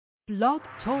Blog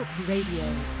Talk Radio.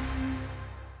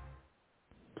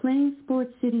 Playing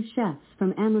Sports City Chefs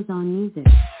from Amazon Music.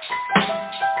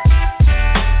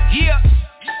 Yeah.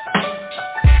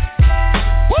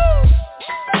 Woo.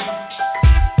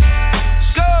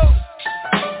 Let's go.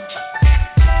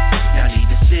 Y'all need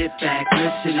to sit back,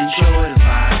 listen, enjoy the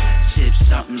vibe. Sip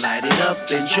something, light it up,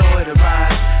 enjoy the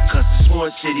ride. Cause the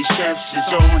Sports City Chefs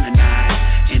is on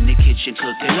tonight. In the kitchen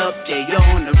cooking up, they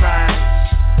on the rise.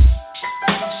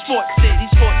 Sports City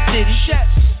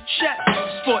Chefs, Chefs.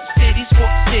 Sports City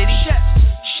Chefs,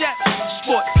 Chefs.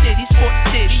 Sports City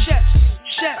Chefs,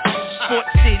 Chefs. Sports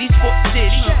City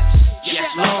Chefs. Yes,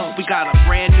 Lord, we got a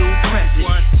brand new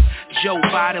president. Joe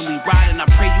Biden, we riding, I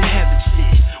pray you heaven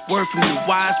sent. Word from the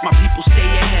wise, my people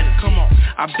stay ahead of. Come on,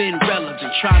 I've been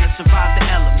relevant, trying to survive the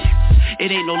elements.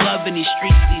 It ain't no love in these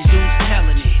streets, these dudes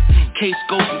telling it. Case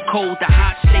go from cold to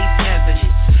hot, states evidence.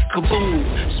 Kaboom,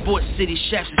 Sports City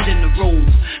Chefs is in the room.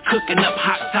 Cooking up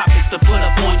hot topics to put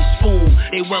up on your spoon.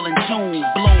 They well in tune,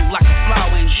 blown like a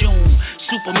flower in June.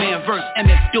 Superman vs.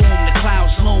 MF Doom, the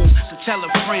clouds loom. So tell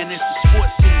a friend it's the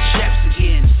Sports City Chefs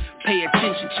again. Pay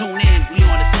attention, tune in, we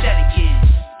on the set again.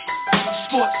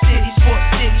 Sports City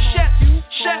Chefs,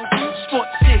 Chefs.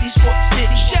 Sports City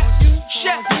Chefs,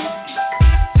 Chefs.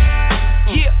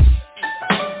 Yeah.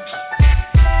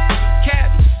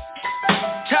 Cabby,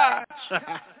 Taj.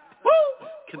 Woo!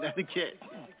 Connecticut.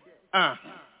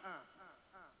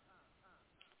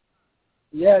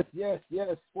 Yes.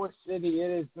 Sports City,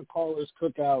 it is the Callers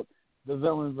Cookout. The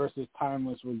Villain versus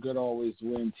Tymeless, where good always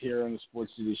wins here on the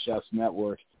Sports City Chefs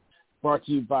Network. Brought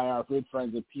to you by our good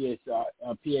friends at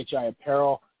PHI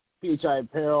Apparel. PHI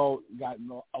Apparel got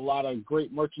a lot of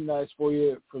great merchandise for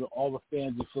you, for all the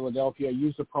fans of Philadelphia.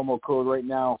 Use the promo code right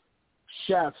now,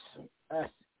 CHEFS,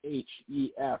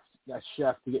 SHEF. That's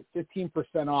Chef, to get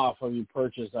 15% off of your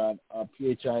purchase on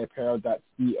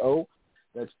phiapparel.co.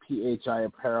 That's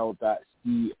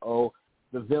phiapparel.co.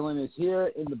 The Villain is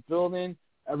here in the building.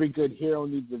 Every good hero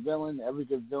needs a villain. Every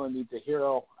good villain needs a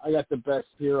hero. I got the best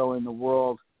hero in the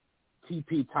world,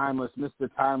 TP Tymeless, Mr.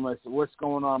 Tymeless. What's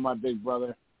going on, my big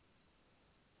brother?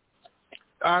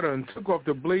 I done took off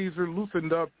the blazer,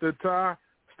 loosened up the tie,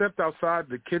 stepped outside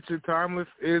the kitchen. Tymeless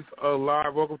is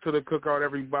alive. Welcome to the Cookout,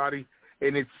 everybody.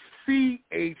 And it's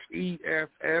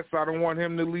CHEFS. I don't want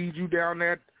him to lead you down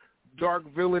that dark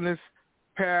villainous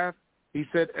path. He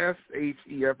said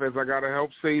SHEFS. I got to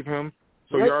help save him.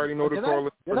 So you already know the call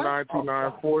is for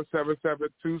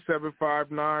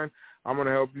 929-477-2759. I'm going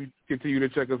to help you continue to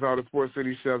check us out at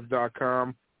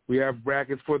sportscitychefs.com. We have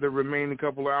brackets for the remaining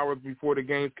couple of hours before the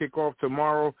games kick off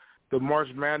tomorrow. The March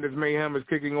Madness Mayhem is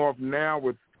kicking off now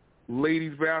with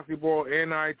ladies basketball,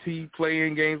 NIT,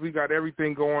 play-in games. We got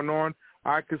everything going on.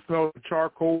 I can smell the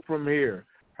charcoal from here.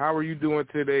 How are you doing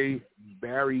today,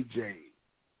 Barry J?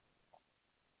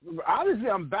 Obviously,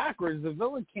 I'm backwards. The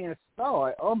Villain can't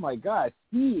spell. Oh, my God.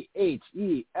 CHEFS.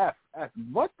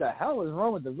 What the hell is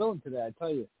wrong with the Villain today, I tell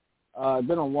you? It's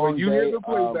been a long day. Hear the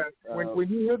playback, when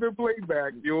you hear the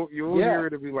playback, you'll hear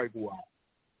it and be like, wow.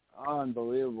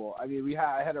 Unbelievable. I mean,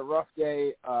 I had a rough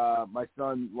day. My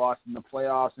son lost in the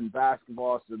playoffs in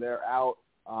basketball, so they're out.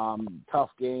 Tough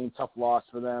game, tough loss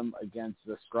for them against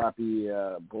the scrappy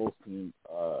Bulls team.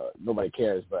 Nobody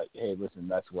cares, but, hey, listen,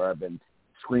 that's where I've been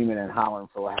screaming and hollering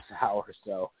for the last hour or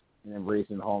so and then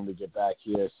racing home to get back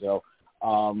here. So,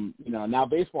 now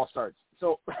baseball starts.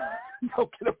 So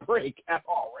don't get a break at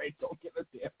all, right? Don't get a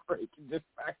damn break and just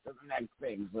back to the next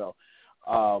thing. So,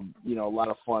 a lot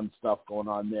of fun stuff going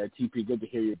on there. TP, good to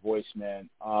hear your voice, man.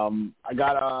 I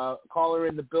got a caller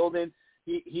in the building.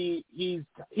 He's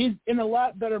in a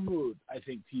lot better mood, I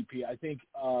think, TP. I think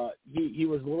he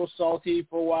was a little salty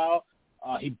for a while.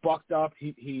 He bucked up.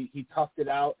 He toughed it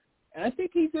out. And I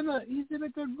think he's in a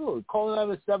good mood. Calling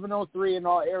out a 703 and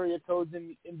all area codes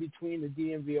in between the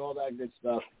DMV, all that good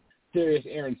stuff. Serious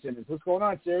Aaron Simmons. What's going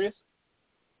on, Serious?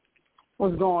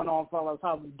 What's going on, fellas?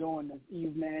 How we doing this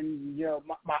evening?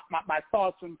 My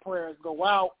thoughts and prayers go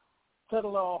out to the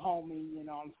little homie,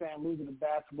 losing a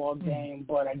basketball game.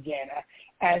 But again,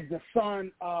 as the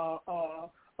son of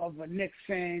a Knicks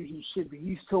fan, he should be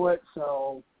used to it.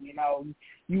 So, you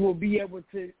will be able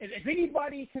to, if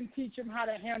anybody can teach him how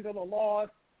to handle the loss,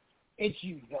 it's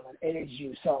you, Villain. It is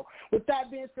you. So, with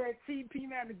that being said, TP,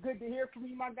 man, it's good to hear from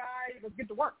you, my guy. Let's get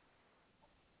to work.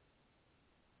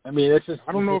 I mean, it's just.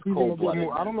 I don't know if he's going to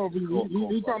move. I don't know if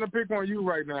he's trying to pick on you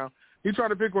right now. He's trying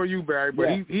to pick on you, Barry, but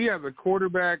he has a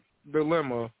quarterback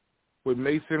dilemma with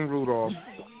Mason Rudolph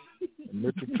and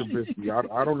Mitchell Trubisky. I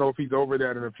don't know if he's over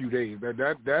that in a few days.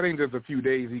 That ain't just a few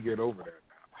days he get over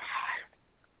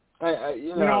that.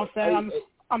 You know what I'm saying?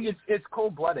 It's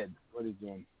cold-blooded what he's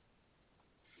doing.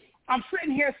 I'm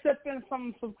sitting here sipping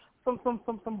some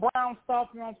brown stuff.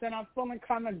 You know what I'm saying? I'm feeling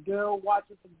kind of good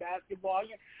watching some basketball.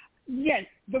 Yes,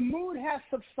 the mood has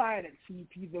subsided,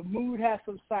 CP. The mood has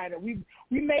subsided. We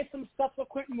made some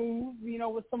subsequent moves,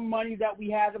 with some money that we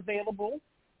had available.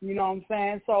 You know what I'm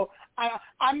saying? So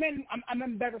I'm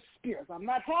in better spirits. I'm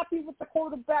not happy with the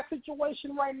quarterback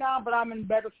situation right now, but I'm in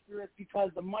better spirits because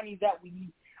the money that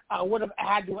we would have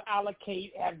had to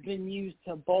allocate has been used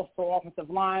to bolster the offensive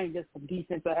line, get some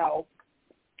defensive help.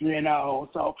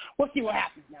 So we'll see what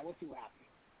happens now.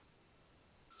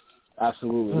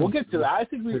 Absolutely. We'll get to that. I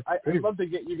think I'd love to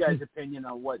get you guys' opinion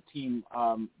on what team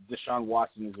Deshaun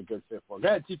Watson is a good fit for. Go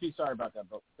ahead, TP. Sorry about that,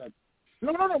 but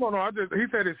No. He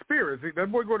said his spirit.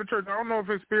 That boy go to church. I don't know if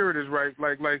his spirit is right.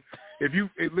 Like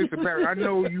listen, Barry. I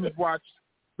know you've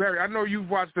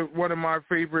watched one of my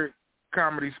favorite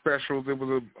comedy specials. It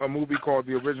was a movie called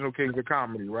The Original Kings of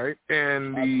Comedy, right?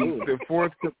 And the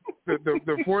fourth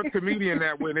comedian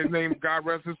that went, his name, God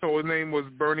rest his soul, his name was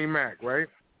Bernie Mac, right?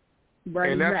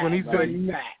 And that's when he said,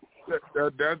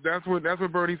 that's what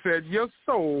Bernie said, your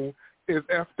soul is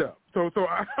effed up. So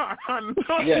I know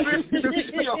yes. You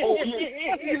hit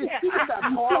that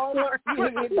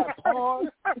pause.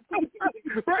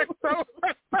 Right, so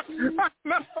I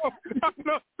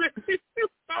know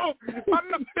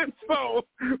his soul.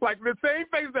 Like the same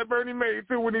face that Bernie made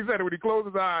too when he said it, when he closed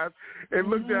his eyes and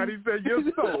looked at it, he said, your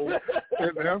soul is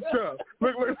effed up.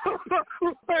 Look,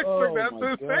 that's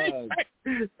the same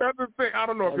thing. That's the thing. I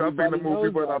don't know if y'all seen the movie,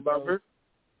 but I love it.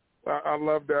 I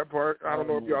love that part. I don't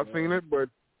know if y'all seen it, but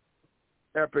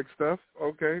epic stuff.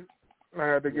 Okay. I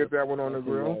had to get that one on the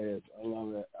grill. I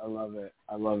love it.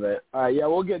 All right, yeah,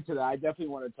 we'll get to that. I definitely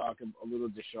want to talk a little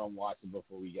Deshaun Watson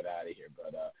before we get out of here.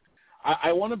 But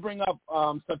I want to bring up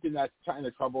something that's kind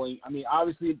of troubling. I mean,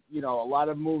 obviously, a lot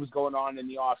of moves going on in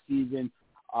the offseason.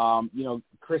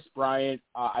 Chris Bryant,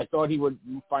 I thought he would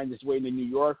find his way to New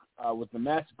York with the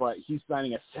Mets, but he's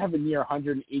signing a 7-year,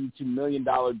 $182 million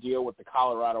deal with the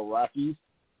Colorado Rockies.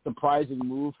 Surprising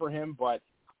move for him, but,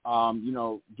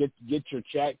 get your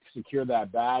check, secure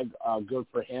that bag. Good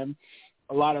for him.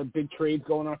 A lot of big trades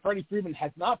going on. Freddie Freeman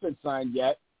has not been signed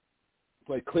yet,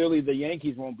 but clearly the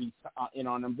Yankees won't be in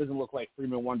on him. Doesn't look like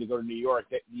Freeman wanted to go to New York.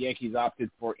 The Yankees opted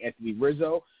for Anthony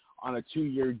Rizzo on a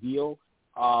 2-year deal.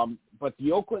 But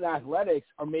the Oakland Athletics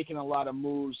are making a lot of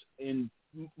moves in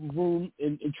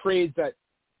trades that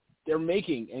they're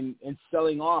making and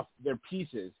selling off their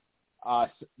pieces.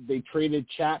 They traded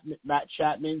Matt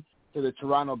Chapman to the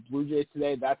Toronto Blue Jays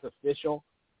today. That's official.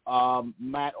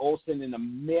 Matt Olson in a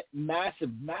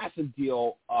massive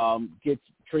deal gets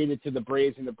traded to the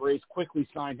Braves, and the Braves quickly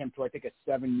signed him to, I think, a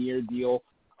 7-year deal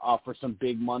for some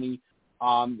big money.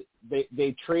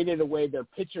 They traded away their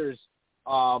pitchers,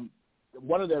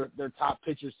 one of their top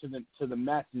pitchers to the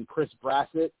Mets, and Chris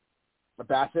Bassett.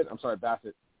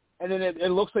 And then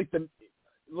it looks like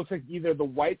either the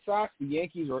White Sox, the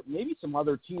Yankees, or maybe some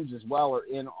other teams as well are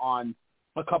in on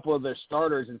a couple of their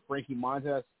starters, and Frankie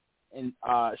Montas and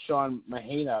Sean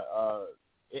Mahana,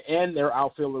 and their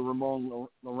outfielder Ramon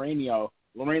Loreno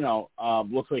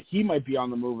looks like he might be on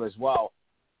the move as well.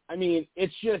 I mean,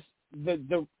 it's just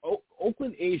the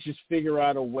Oakland A's just figure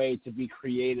out a way to be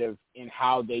creative in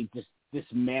how they just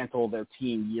dismantle their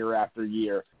team year after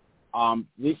year.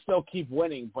 They still keep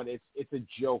winning, but it's a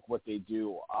joke what they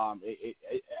do.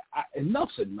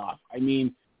 Enough's enough. I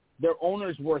mean, their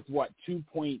owner's worth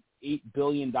 $2.8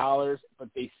 billion, but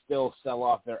they still sell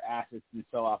off their assets and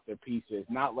sell off their pieces.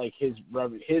 Not like his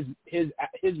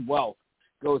wealth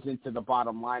goes into the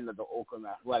bottom line of the Oakland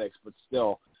Athletics, but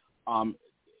still,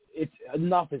 it's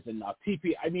enough is enough.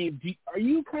 TP, I mean, are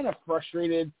you kind of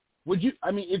frustrated?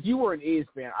 If you were an A's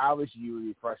fan, obviously you would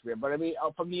be frustrated. But I mean,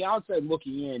 from the outside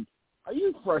looking in, are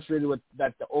you frustrated with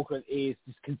that the Oakland A's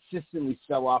just consistently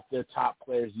sell off their top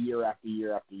players year after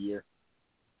year after year?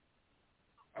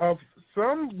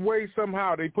 Some way,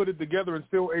 somehow, they put it together and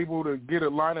still able to get a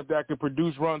lineup that can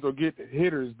produce runs or get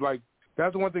hitters. Like,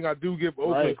 that's the one thing I do give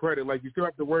Oakland credit. Like, you still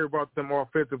have to worry about them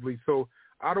offensively. So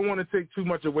I don't want to take too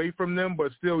much away from them,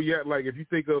 but still yet, like, if you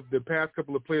think of the past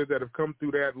couple of players that have come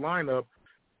through that lineup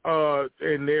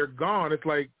and they're gone, it's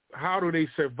like, how do they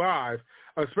survive?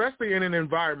 Especially in an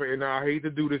environment, and I hate to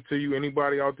do this to you,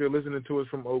 anybody out there listening to us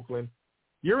from Oakland,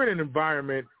 you're in an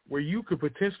environment where you could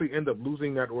potentially end up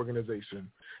losing that organization.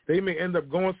 They may end up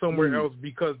going somewhere else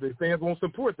because the fans won't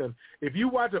support them. If you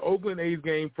watch an Oakland A's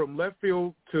game from left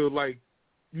field to,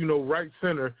 right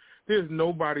center, there's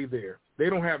nobody there. They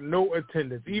don't have no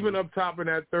attendance. Even up top in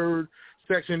that third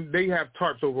section, they have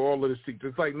tarps over all of the seats.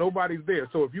 It's like nobody's there.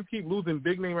 So if you keep losing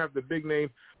big name after big name,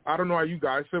 I don't know how you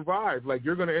guys survive. Like,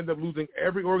 you're going to end up losing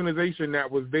every organization that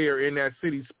was there in that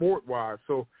city sport-wise.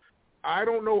 So I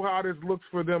don't know how this looks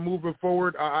for them moving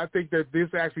forward. I think that this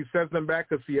actually sets them back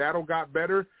because Seattle got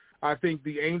better. I think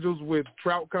the Angels with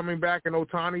Trout coming back and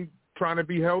Ohtani trying to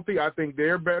be healthy, I think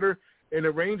they're better. And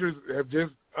the Rangers have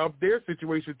just upped their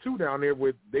situation too down there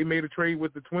with they made a trade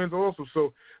with the Twins also.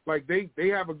 So, like, they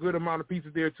have a good amount of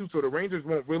pieces there too. So the Rangers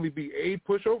won't really be a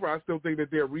pushover. I still think that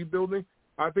they're rebuilding.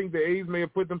 I think the A's may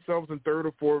have put themselves in third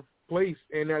or fourth place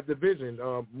in that division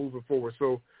moving forward.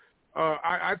 So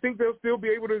I think they'll still be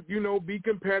able to, be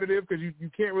competitive because you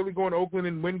can't really go into Oakland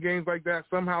and win games like that.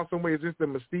 Somehow, some way, it's just the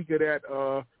mystique of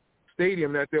that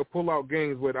stadium that they'll pull out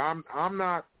games with. I'm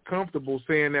not comfortable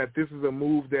saying that this is a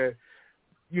move that,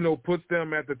 puts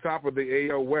them at the top of the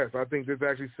AL West. I think this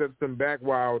actually sets them back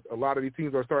while a lot of these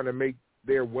teams are starting to make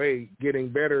their way, getting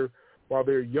better while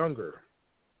they're younger.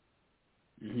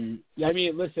 Mm-hmm. Yeah, I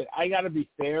mean, listen, I got to be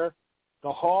fair.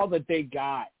 The haul that they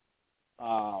got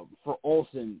for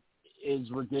Olsen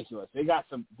is ridiculous. They got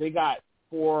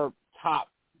 4 top.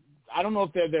 I don't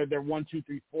know if they're 1, 2,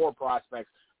 3, 4 prospects,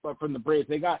 but from the Braves,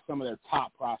 they got some of their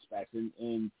top prospects.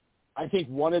 And I think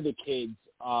one of the kids,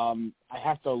 I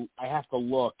have to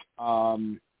look.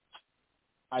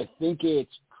 I think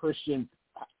it's Christian.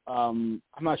 I'm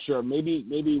not sure.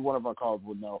 Maybe one of our callers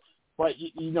would know. But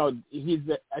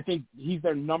I think he's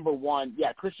their number one.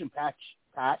 Yeah, Christian Patch,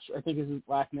 I think is his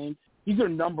last name. He's their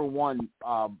number one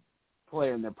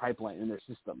player in their pipeline, in their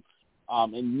system.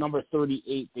 And number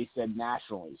 38, they said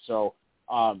nationally. So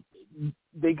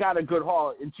they got a good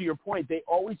haul. And to your point, they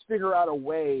always figure out a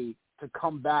way to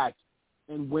come back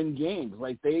and win games.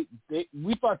 Like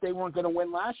we thought they weren't going to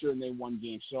win last year, and they won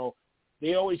games. So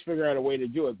they always figure out a way to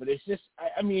do it. But it's just,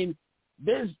 I mean,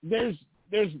 there's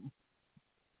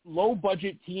low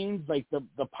budget teams like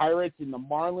the Pirates and the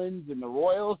Marlins and the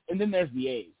Royals, and then there's the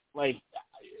A's. Like,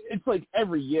 it's like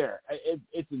every year.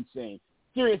 It's insane.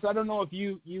 Serious, I don't know if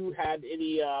you had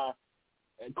any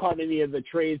caught any of the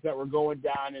trades that were going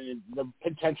down and the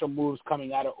potential moves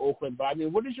coming out of Oakland. But I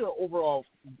mean, what is your overall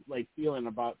feeling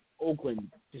about Oakland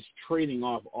just trading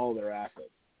off all their assets?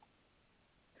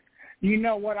 You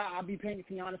know what? I'll be to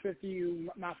be honest with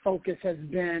you. My focus has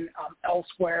been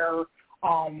elsewhere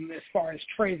as far as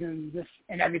trades and this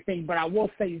and everything. But I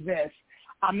will say this.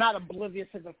 I'm not oblivious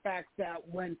to the fact that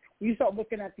when we start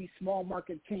looking at these small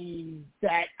market teams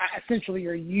that essentially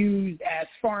are used as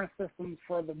sparring systems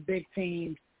for the big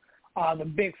teams, the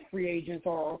big free agents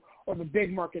or the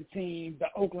big market teams, the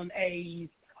Oakland A's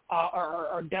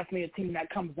are definitely a team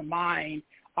that comes to mind.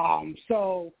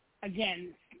 So,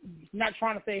 again, not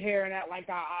trying to say here and that like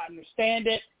I understand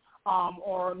it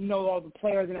or know all the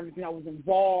players and everything that was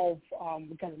involved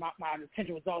because my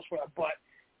attention was elsewhere, but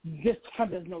this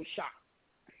comes as no shock.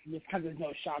 This comes as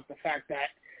no shock, the fact that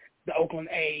the Oakland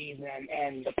A's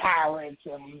and the Pirates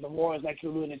and the Royals, like you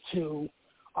alluded to,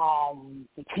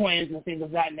 the Twins and things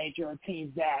of that nature are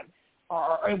teams that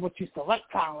are able to select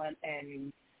talent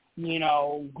and,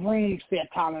 groom their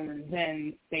talent, and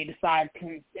then they decide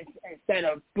to, instead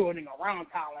of building around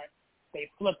talent, they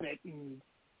flip it and,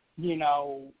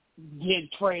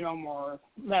 trade them or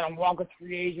let them walk a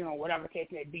free agent or whatever case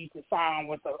may be to sign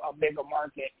with a bigger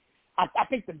market. I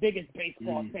think the biggest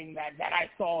baseball thing that I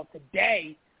saw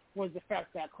today was the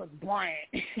fact that Chris Bryant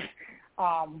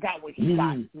got what he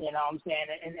got, you know what I'm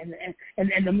saying?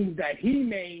 And the move that he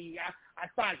made, I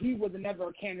thought he was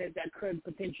another candidate that could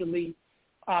potentially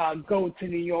go to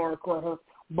New York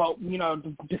but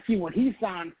to see what he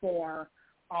signed for,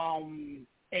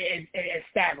 it's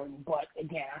staggering. But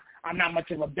again, I'm not much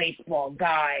of a baseball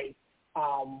guy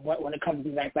when it comes to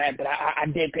things like that, but I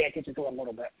did pay attention to it a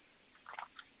little bit.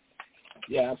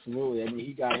 Yeah, absolutely. I mean,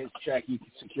 he got his check. He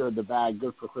secured the bag.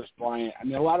 Good for Chris Bryant. I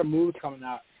mean, a lot of moves coming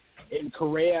out. And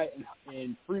Correa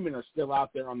and Freeman are still out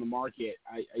there on the market.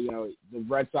 The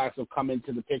Red Sox have come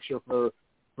into the picture for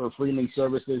Freeman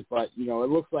services, but, it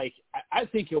looks like I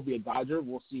think he'll be a Dodger.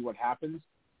 We'll see what happens.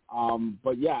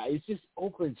 But, yeah, it's just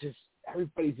Oakland, just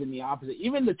everybody's in the opposite.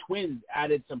 Even the Twins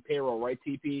added some payroll, right,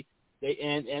 TP?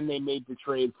 They made the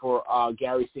trade for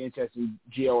Gary Sanchez and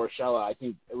Gio Urshela. I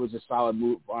think it was a solid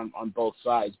move on both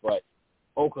sides, but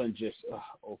Oakland just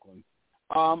Oakland.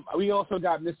 We also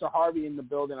got Mr. Harvey in the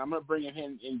building. I'm going to bring him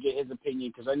in and get his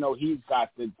opinion because I know he's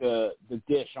got the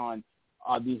dish on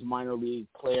these minor league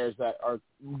players that are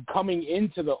coming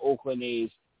into the Oakland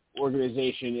A's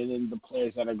organization and then the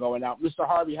players that are going out. Mr.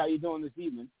 Harvey, how you doing this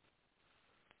evening?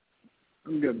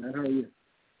 I'm good, man. How are you?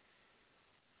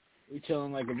 You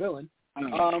chilling like a villain.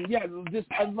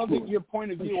 I'd love to get your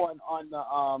point of view on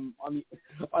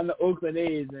the Oakland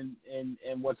A's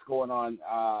and what's going on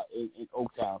in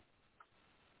Oaktown.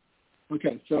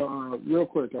 Okay, so real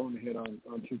quick, I want to hit on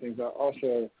two things.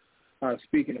 Also,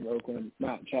 speaking of Oakland,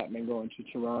 Matt Chapman going to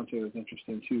Toronto is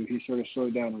interesting too. He sort of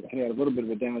slowed down. He had a little bit of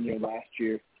a down year last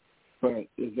year, but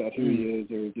is that who he is,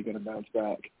 or is he going to bounce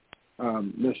back?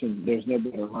 Listen, there's no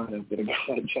better lineup that a guy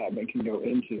like Chapman can go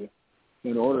into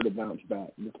in order to bounce back,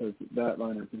 because that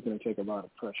lineup is going to take a lot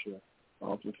of pressure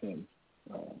off of him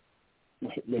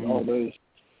with all those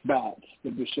bats, the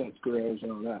Bichette's, Guerreros,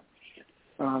 and all that.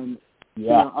 You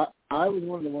know, I was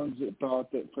one of the ones that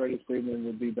thought that Freddie Freeman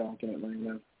would be back in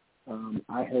Atlanta.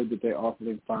 I heard that they offered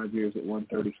him 5 years at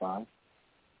 $135,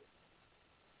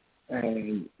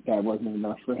 and that wasn't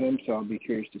enough for him, so I'll be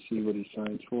curious to see what he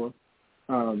signs for.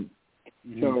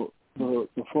 So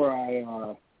before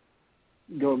I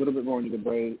go a little bit more into the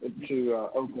Braves, to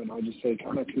Oakland, I'll just say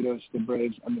kind of kudos to the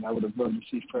Braves. I mean, I would have loved to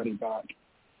see Freddie back.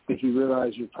 If you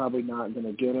realize you're probably not going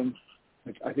to get him,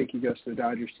 like, I think he goes to the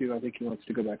Dodgers too. I think he wants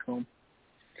to go back home.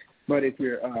 But if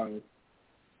you're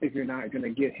not going to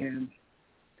get him,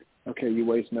 okay, you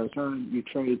waste no time. You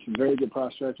trade some very good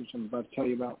prospects, which I'm about to tell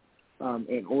you about,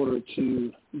 in order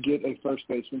to get a first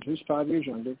baseman who's 5 years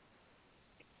younger.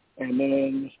 And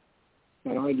then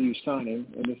not only do you sign him,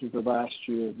 and this is the last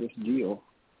year of this deal,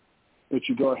 but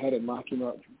you go ahead and lock him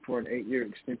up for an 8-year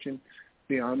extension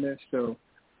beyond this. So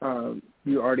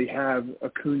you already have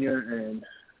Acuna and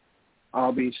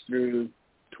Albies through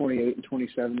 28 and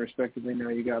 27, respectively. Now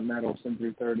you got Matt Olson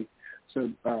through 30. So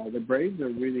the Braves are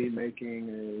really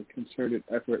making a concerted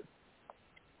effort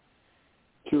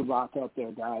to lock up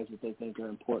their guys that they think are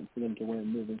important for them to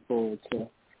win moving forward. So,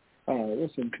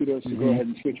 listen, kudos to go ahead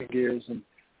and switch gears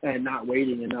and not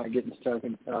waiting and not getting stuck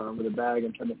with a bag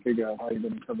and trying to figure out how you're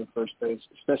going to cover first base,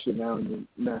 especially now in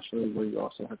the National League where you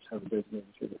also have to have a designated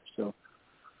hitter. So,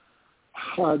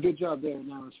 good job there.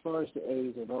 Now, as far as the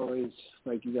A's, I've always,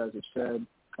 like you guys have said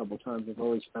a couple of times, I've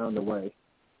always found a way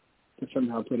to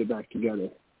somehow put it back together.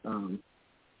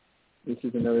 This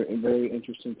is another very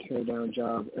interesting tear-down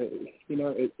job.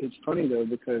 It's funny, though,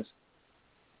 because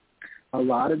a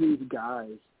lot of these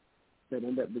guys that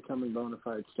end up becoming bona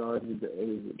fide stars with the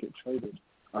A's that get traded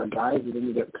are guys that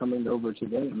ended up coming over to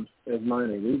them as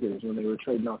minor leaguers when they were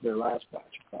trading off their last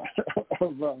batch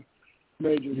of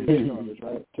major league stars,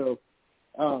 right? So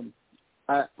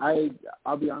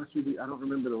I'll be honest with you, I don't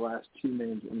remember the last two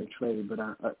names in the trade, but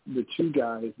the two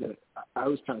guys that I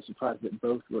was kind of surprised that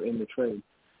both were in the trade.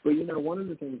 But, one of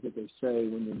the things that they say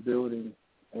when you're building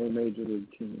a major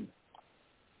league team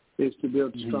is to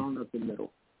build strong up the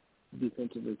middle,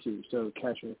 defensively too. So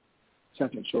catcher,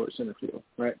 second, short, center field,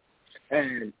 right?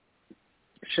 And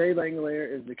Shea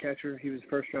Langelier is the catcher. He was a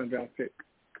first-round draft pick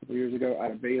a couple years ago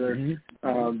out of Baylor.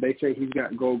 They say he's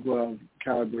got Gold Glove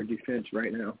caliber defense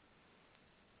right now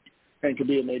and could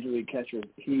be a major league catcher.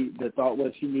 The thought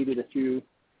was he needed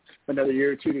another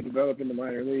year or two to develop in the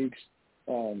minor leagues.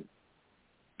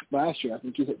 Last year, I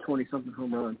think he hit 20-something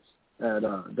home runs at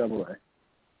Double-A.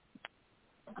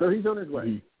 So he's on his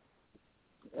way.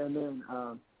 And then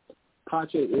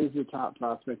Pache is the top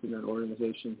prospect in that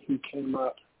organization. He came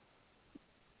up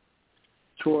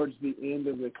towards the end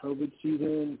of the COVID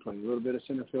season, played a little bit of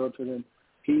center field for them.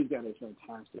 He's got a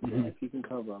fantastic life. He can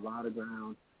cover a lot of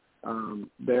ground.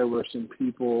 There were some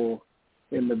people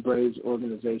in the Braves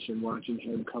organization watching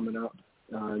him coming up.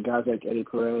 Guys like Eddie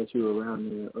Perez, who were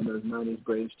around on those 90s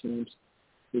Braves teams,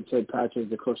 who said Pache is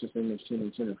the closest thing they've seen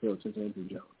in center field since Andrew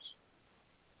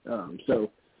Jones. So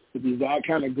if he's that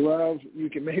kind of glove, you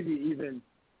can maybe even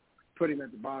put him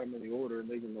at the bottom of the order and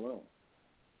leave him alone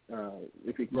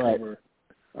if he can cover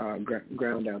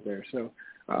ground out there. So,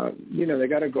 they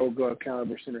got a Gold Glove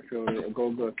caliber center fielder, a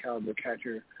Gold Glove caliber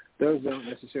catcher. Those don't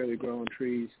necessarily grow on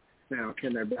trees. Now,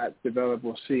 can their bats develop?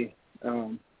 We'll see.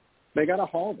 They got a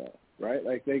haul, though, right?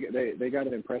 Like, they got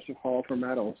an impressive haul from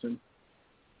Matt Olson.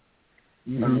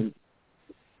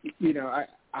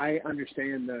 I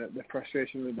understand the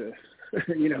frustration with the,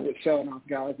 with selling off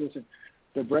guys. Listen,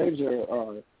 the Braves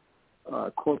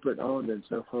are corporate owned, and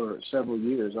so for several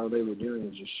years, all they were doing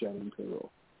was just shedding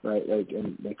payroll, right? Like,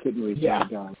 and they couldn't re-sign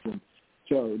guys. And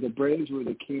so the Braves were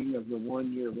the king of the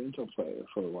 1-year rental player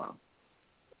for a while,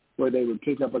 where they would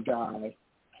pick up a guy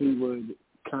who would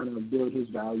kind of build his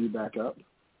value back up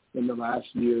in the last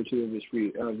year or two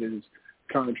of his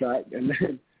contract, and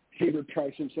then he would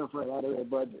price himself right out of their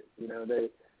budget.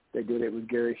 They did it with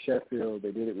Gary Sheffield.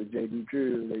 They did it with J.D.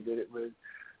 Drew. They did it with,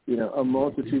 a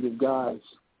multitude of guys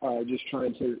just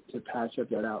trying to patch up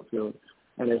that outfield.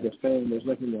 And as a fan, there's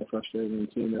nothing more frustrating than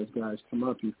seeing those guys come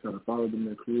up. You've kind of followed them in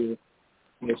their career.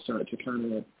 they start to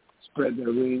kind of spread their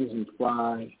wings and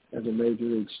fly as a major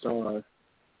league star,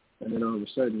 and then all of a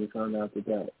sudden you find out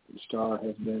that star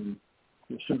has been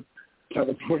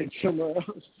teleported somewhere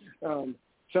else.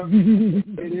 So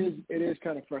it is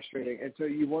kind of frustrating, and so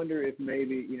you wonder if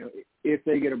maybe, if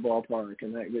they get a ballpark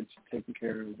and that gets taken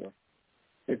care of, or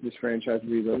if this franchise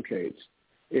relocates,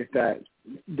 if that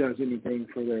does anything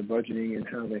for their budgeting and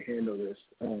how they handle this.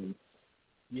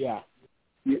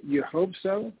 You hope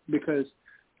so, because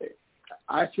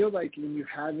I feel like when you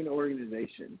have an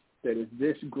organization that is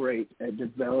this great at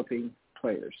developing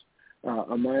players,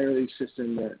 a minor league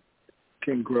system that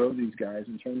can grow these guys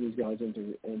and turn these guys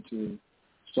into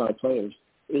star players,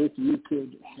 if you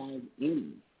could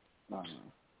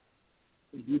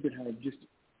have just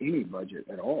any budget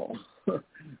at all,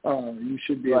 you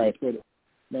should be able to put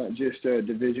not just a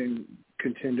division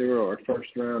contender or a first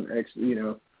round a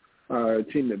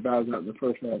team that bows out in the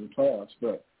first round of the playoffs,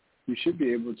 but you should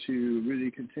be able to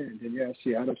really contend. And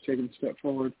Seattle's taken a step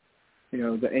forward.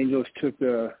 The Angels took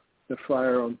the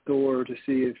flyer on Thor to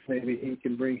see if maybe he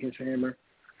can bring his hammer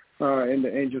in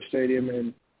the Angel Stadium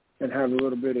and have a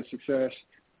little bit of success.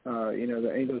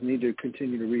 The Angels need to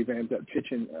continue to revamp that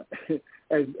pitching.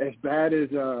 As bad as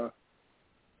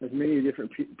many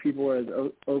different people as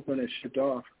Oakland has shipped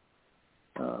off,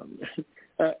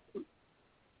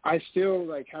 I still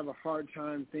have a hard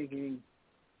time thinking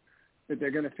that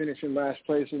they're going to finish in last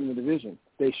place in the division.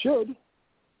 They should,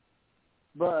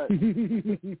 but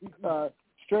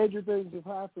stranger things have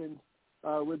happened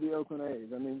with the Oakland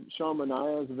A's. I mean, Sean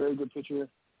Manaea is a very good pitcher,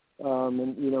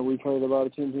 and we've heard a lot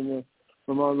of teams in the.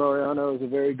 Ramon Laureano is a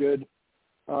very good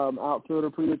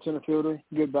outfielder, pretty good center fielder,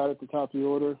 good bat at the top of the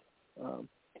order.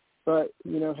 But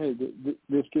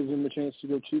this gives them a chance to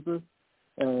go cheaper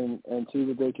and see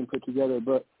what they can put together.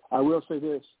 But I will say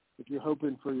this: if you're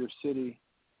hoping for your city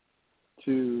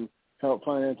to help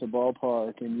finance a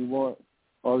ballpark and you want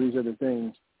all these other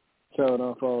things, selling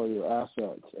off all of your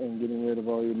assets and getting rid of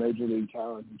all your major league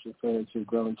talent that your fans have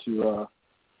grown to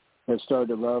have started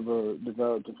to love or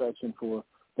developed affection for,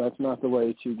 that's not the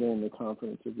way to gain the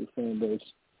confidence of your fan base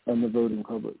and the voting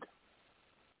public.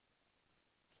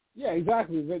 Yeah,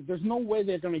 exactly. There's no way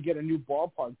they're going to get a new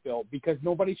ballpark built because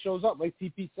nobody shows up, like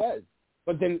TP says.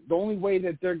 But then the only way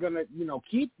that they're going to,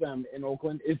 keep them in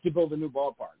Oakland is to build a new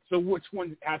ballpark. So which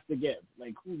one has to give?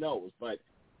 Who knows? But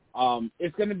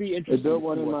it's going to be interesting. They built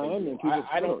one in Miami and people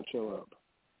don't show up.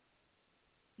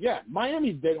 Yeah,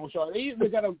 Miami, they don't show up.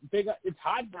 It's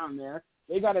hot down there.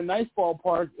 They got a nice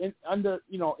ballpark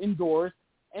indoors,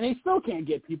 and they still can't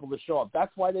get people to show up.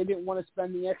 That's why they didn't want to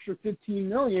spend the extra $15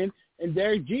 million. And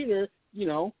Derek Jeter, he's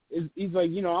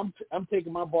like, I'm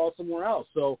taking my ball somewhere else.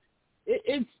 So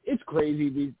it's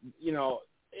crazy.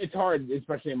 It's hard,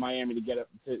 especially in Miami, to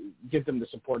get them to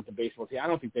support the baseball team. I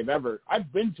don't think they've ever.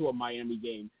 I've been to a Miami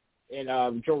game in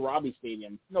Joe Robbie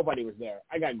Stadium. Nobody was there.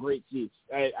 I got great seats.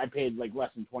 I paid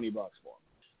less than $20 for them,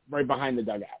 right behind the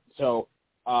dugout. So.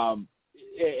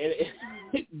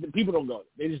 People don't go.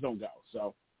 They just don't go.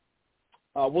 So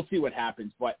we'll see what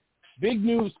happens. But big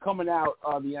news coming out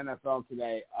of the NFL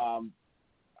today.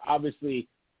 Obviously,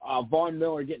 Von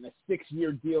Miller getting a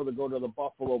 6-year deal to go to the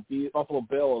Buffalo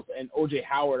Bills, and O.J.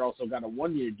 Howard also got a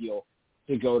 1-year deal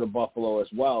to go to Buffalo as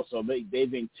well. So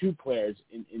they've been 2 players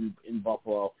in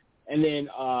Buffalo. And then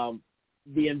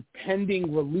the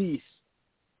impending release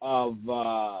of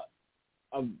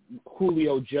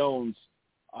Julio Jones,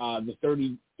 the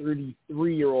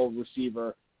 33-year-old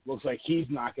receiver, looks like he's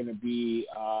not going to be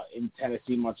in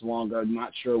Tennessee much longer. I'm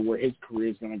not sure where his career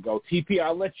is going to go. TP,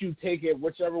 I'll let you take it,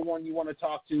 whichever one you want to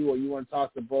talk to, or you want to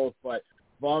talk to both. But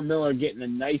Von Miller getting a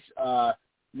nice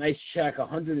check,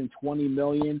 $120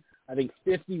 million. I think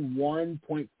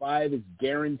 51.5 is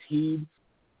guaranteed,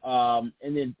 and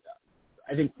then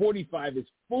I think 45 is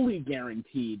fully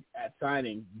guaranteed at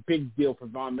signing. Big deal for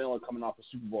Von Miller coming off a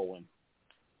Super Bowl win.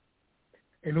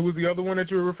 And who was the other one that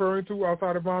you were referring to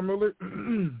outside of Von Miller?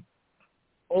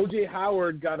 O.J.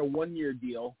 Howard got a 1-year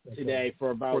deal today for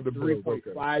about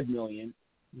 $3.5 million.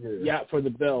 Yeah, for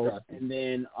the Bills. Gotcha. And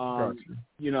then,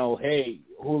 hey,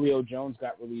 Julio Jones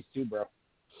got released too, bro.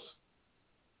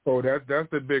 Oh, that's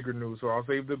the bigger news, so I'll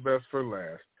save the best for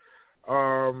last.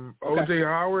 O.J.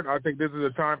 Howard, I think this is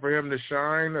a time for him to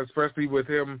shine, especially with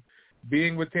him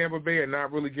being with Tampa Bay and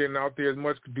not really getting out there as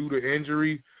much due to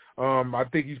injury. I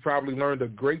think he's probably learned a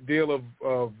great deal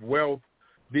of wealth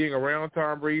being around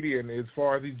Tom Brady, and as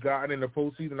far as he's gotten in the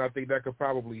postseason, I think that could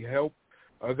probably help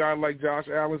a guy like Josh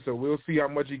Allen. So we'll see how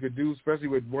much he could do, especially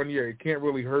with 1 year. It can't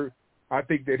really hurt. I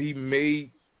think that he may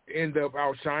end up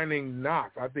outshining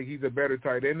Knox. I think he's a better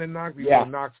tight end than Knox because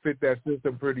Knox fit that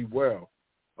system pretty well.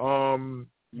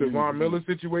 the Von Miller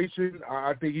situation,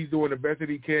 I think he's doing the best that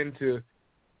he can to,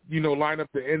 line up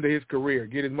the end of his career,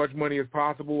 get as much money as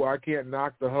possible. I can't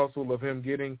knock the hustle of him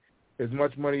getting as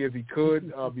much money as he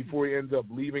could before he ends up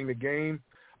leaving the game.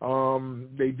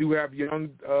 They do have young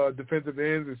defensive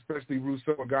ends, especially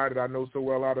Rousseau, a guy that I know so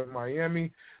well out of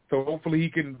Miami. So hopefully he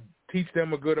can teach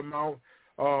them a good amount.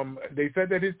 They said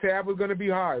that his tab was going to be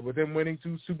high with him winning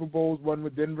 2 Super Bowls, one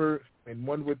with Denver and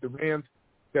one with the Rams,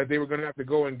 that they were going to have to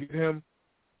go and get him.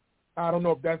 I don't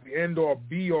know if that's the end-all,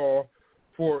 be-all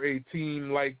for a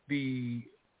team like the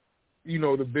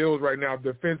Bills right now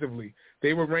defensively.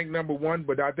 They were ranked number 1,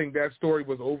 but I think that story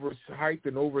was overhyped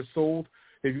and oversold.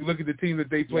 If you look at the team that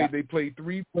they played, They played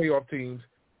 3 playoff teams.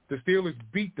 The Steelers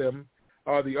beat them.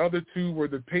 The other 2 were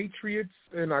the Patriots,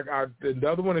 and the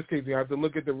other one escapes me. I have to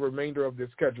look at the remainder of their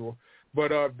schedule.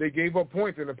 But they gave up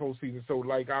points in the postseason, so,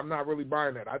 I'm not really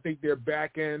buying that. I think their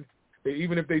back end,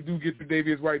 even if they do get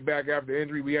Tre'Davious White back after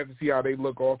injury, we have to see how they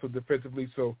look also defensively.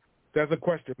 So that's a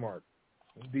question mark.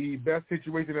 The best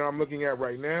situation that I'm looking at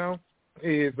right now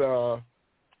is,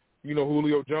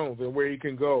 Julio Jones and where he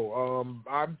can go.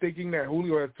 I'm thinking that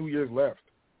Julio has 2 years left.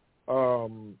 I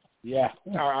don't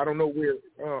know where,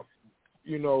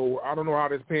 I don't know how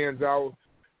this pans out,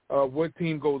 what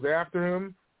team goes after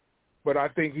him, but I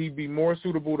think he'd be more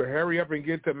suitable to hurry up and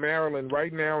get to Maryland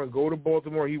right now and go to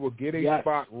Baltimore. He will get a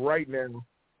spot right now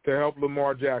to help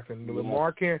Lamar Jackson.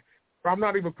 Lamar can't – I'm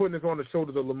not even putting this on the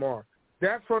shoulders of Lamar.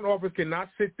 That front office cannot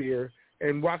sit there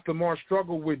and watch Lamar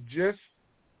struggle with just,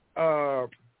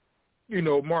 Mark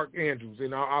Andrews.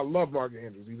 And I love Mark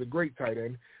Andrews. He's a great tight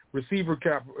end, receiver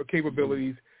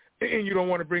capabilities, and you don't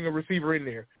want to bring a receiver in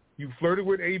there. You flirted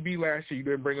with AB last year. You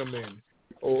didn't bring him in.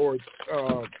 Or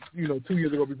 2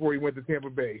 years ago before he went to Tampa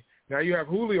Bay. Now you have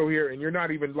Julio here, and you're not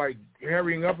even,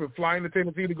 hurrying up and flying to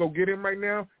Tennessee to go get him right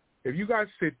now. If you guys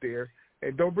sit there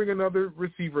and don't bring another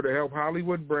receiver to help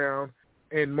Hollywood Brown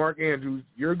and Mark Andrews,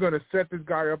 you're going to set this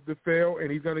guy up to fail,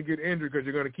 and he's going to get injured because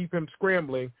you're going to keep him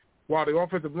scrambling while the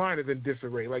offensive line is in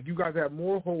disarray. You guys have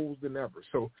more holes than ever.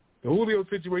 So the Julio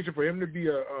situation, for him to be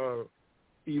a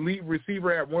elite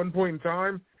receiver at one point in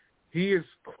time, he is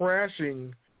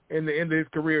crashing in the end of his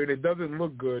career, and it doesn't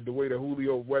look good the way that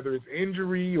Julio, whether it's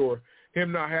injury or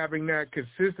him not having that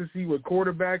consistency with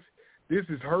quarterbacks, this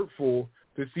is hurtful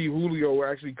to see Julio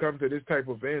actually come to this type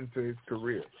of end to his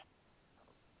career.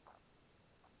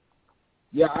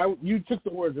 Yeah, you took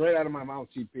the words right out of my mouth,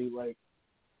 CP.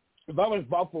 If I was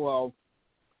Buffalo,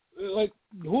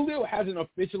 Julio hasn't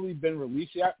officially been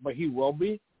released yet, but he will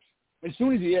be. As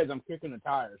soon as he is, I'm kicking the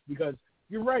tires because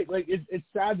you're right. It's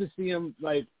sad to see him,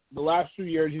 the last 2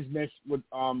 years he's missed with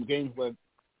games with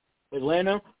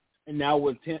Atlanta and now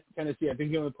with Tennessee. I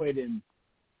think he only played in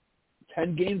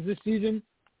 10 games this season.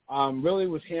 Really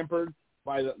was hampered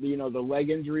by the leg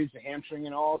injuries, the hamstring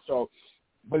and all. So,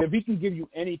 but if he can give you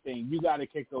anything, you got to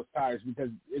kick those tires because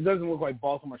it doesn't look like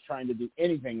Baltimore's trying to do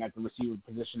anything at the receiver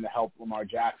position to help Lamar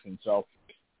Jackson. So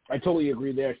I totally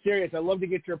agree there. Sirius, I'd love to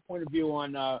get your point of view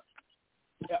on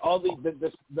all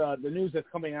the news that's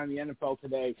coming out in the NFL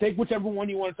today. Take whichever one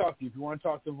you want to talk to. If you want to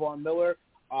talk to Von Miller,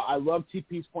 I love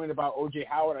TP's point about O.J.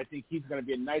 Howard. I think he's going to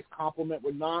be a nice compliment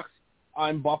with Knox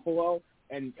in Buffalo,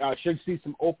 and should see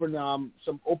some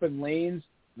open lanes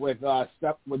with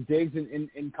Diggs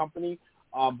and company.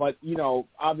 But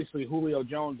obviously Julio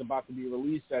Jones about to be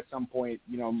released at some point.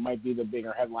 Might be the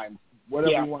bigger headline.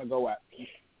 Whatever you want to go at.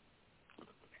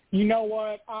 You know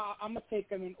what? I'm going to take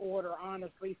them in order,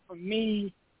 honestly. For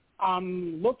me,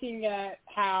 looking at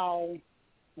how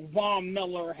Von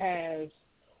Miller has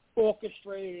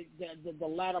orchestrated the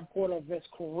latter part of his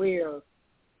career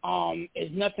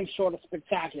is nothing short of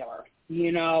spectacular.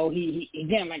 He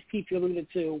again, like Pete alluded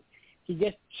to, he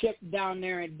gets chipped down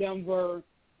there in Denver,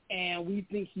 and we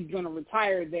think he's going to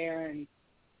retire there. And,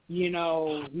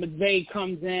 McVay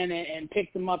comes in and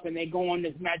picks him up, and they go on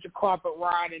this magic carpet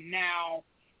ride, and now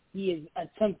he is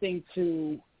attempting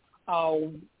to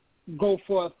go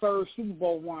for a third Super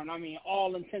Bowl run. I mean,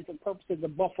 all intents and purposes, the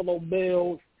Buffalo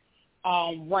Bills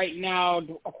right now,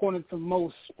 according to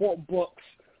most sport books,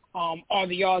 are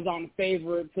the odds-on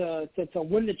favorite to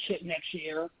win the chip next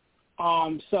year.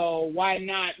 So why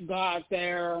not go out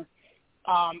there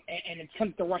and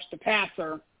attempt to rush the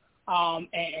passer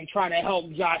and try to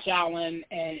help Josh Allen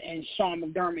and Sean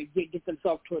McDermott get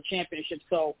themselves to a championship.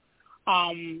 So,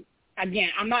 again,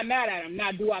 I'm not mad at him.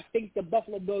 Now, do I think the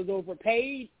Buffalo Bills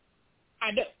overpaid?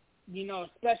 I do,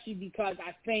 especially because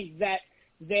I think that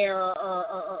there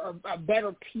are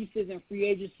better pieces in free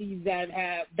agencies that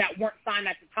weren't signed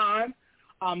at the time.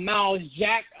 Miles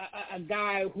Jack, a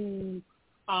guy who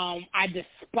I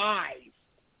despise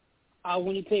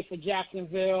when he played for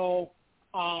Jacksonville.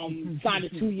 signed a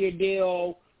 2-year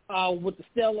deal with the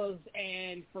Steelers,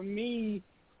 and for me,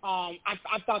 I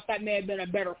thought that may have been a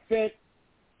better fit.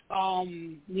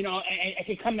 And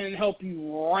can come in and help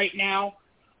you right now.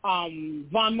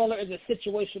 Von Miller is a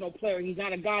situational player. He's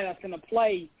not a guy that's going to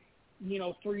play,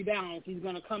 3 downs. He's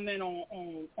going to come in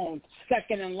on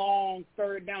 2nd and long,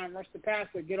 3rd down, rush the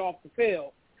passer, get off the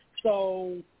field.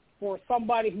 So for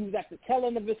somebody who's at the tail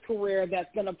end of his career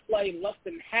that's going to play less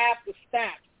than half the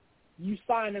stats, you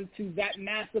sign him to that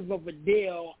massive of a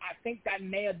deal. I think that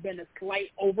may have been a slight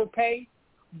overpay.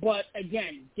 But,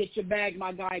 again, get your bag,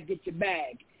 my guy, get your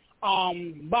bag.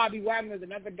 Bobby Wagner is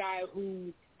another guy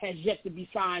who has yet to be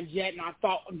signed yet, and I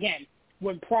thought, again,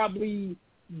 would probably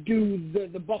do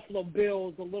the Buffalo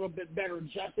Bills a little bit better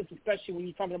justice, especially when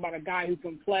you're talking about a guy who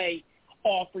can play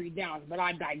all 3 downs, but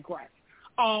I digress.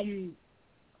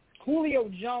 Julio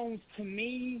Jones, to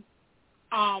me,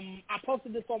 I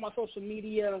posted this on my social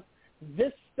media.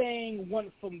 This thing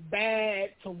went from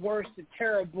bad to worse to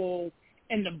terrible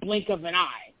in the blink of an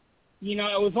eye.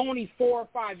 It was only 4 or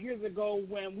 5 years ago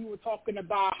when we were talking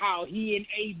about how he and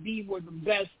AB were the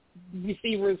best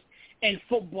receivers in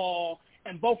football,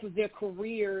 and both of their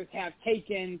careers have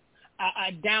taken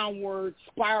a downward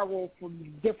spiral for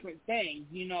different things.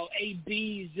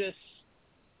 AB's just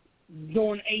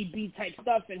doing AB type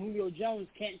stuff, and Julio Jones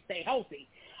can't stay healthy.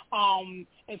 And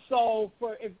so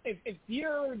if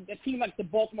you're a team like the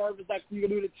Baltimore Ravens, like we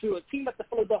alluded to, a team like the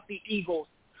Philadelphia Eagles,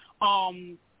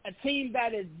 a team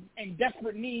that is in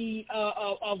desperate need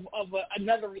of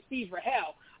another receiver.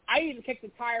 Hell, I even kick the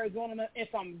tires on them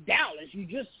if I'm Dallas. You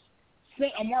just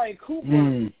sent Amari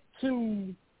Cooper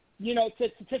to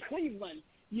Cleveland.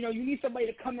 You need somebody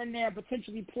to come in there and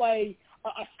potentially play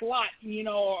a slot,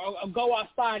 or go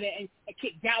outside and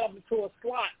kick Gallup into a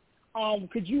slot.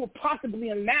 Could you possibly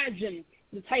imagine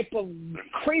the type of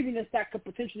craziness that could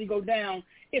potentially go down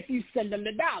if you send them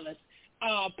to Dallas?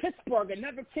 Pittsburgh,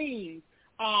 another team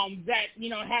that,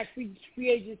 has free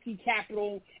agency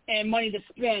capital and money to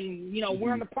spend.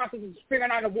 We're in the process of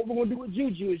figuring out what we're going to do with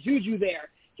Juju. Is Juju there?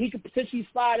 He could potentially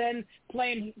slide in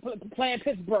playing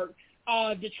Pittsburgh.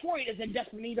 Detroit is in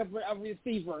desperate need of a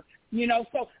receiver.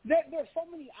 So there's so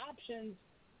many options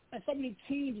and so many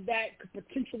teams that could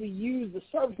potentially use the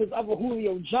services of a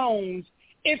Julio Jones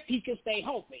if he can stay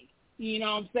healthy. You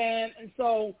know what I'm saying? And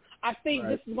so I think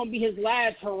this is going to be his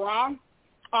last hurrah.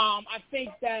 I think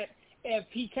that if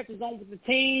he catches on with the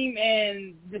team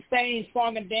and the same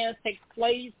song and dance takes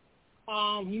place,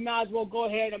 he might as well go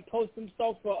ahead and post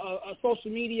himself a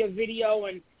social media video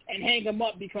and hang him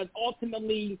up, because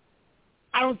ultimately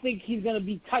I don't think he's going to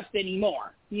be touched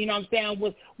anymore. You know what I'm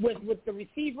saying? With the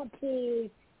receiver pool,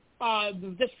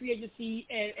 this free agency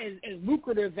as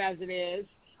lucrative as it is,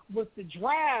 with the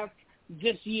draft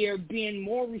this year being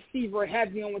more receiver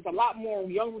heavy and with a lot more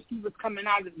young receivers coming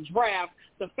out of the draft,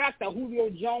 the fact that Julio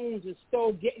Jones is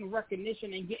still getting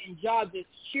recognition and getting jobs is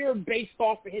sheer based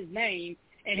off of his name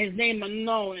and his name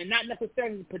unknown, and not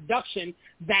necessarily the production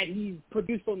that he's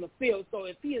produced on the field. So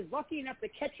if he is lucky enough to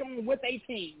catch on with a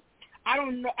team, I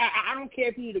don't know. I don't care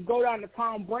if he need to go down to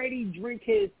Tom Brady, drink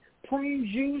his prune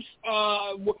juice,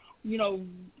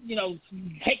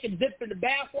 take a dip in the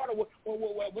bathwater, or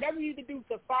whatever you need to do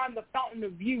to find the fountain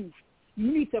of youth.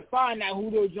 You need to find that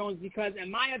Julio Jones, because,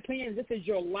 in my opinion, this is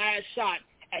your last shot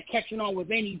at catching on with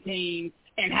any team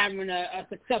and having a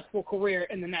successful career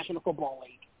in the National Football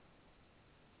League.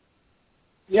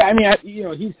 Yeah, I mean,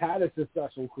 he's had a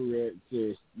successful career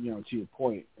to your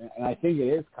point, and I think it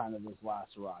is kind of his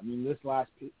last hurrah. I mean, this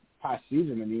past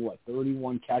season,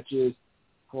 31 catches,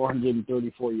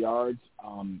 434 yards.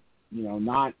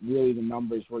 Not really the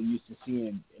numbers we're used to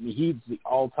seeing. I mean, he's the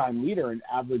all-time leader in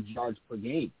average yards per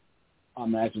game,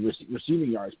 as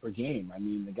receiving yards per game. I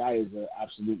mean, the guy is an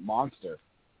absolute monster.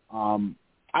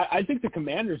 I think the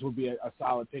Commanders would be a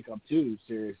solid pickup too,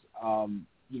 Sirius.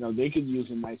 They could use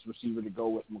a nice receiver to go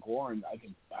with McLaurin. I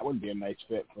think that would be a nice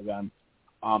fit for them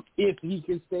if he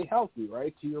can stay healthy,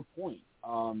 right, to your point.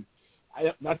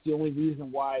 That's the only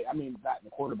reason why, that and the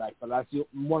quarterback, but that's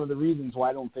one of the reasons why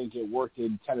I don't think it worked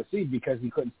in Tennessee, because he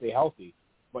couldn't stay healthy.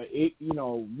 But,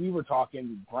 we were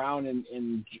talking Brown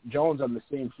and Jones on the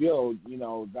same field,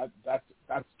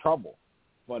 that's trouble.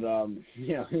 But,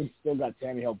 he still got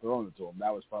Tannehill throwing it to him.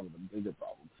 That was probably the bigger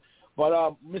problem.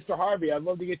 But, Mr. Harvey, I'd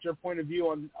love to get your point of view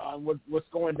on what's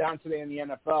going down today in the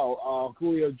NFL.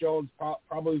 Julio Jones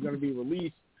probably going to be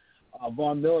released.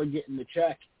 Von Miller getting the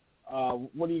check.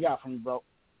 What do you got for me, bro?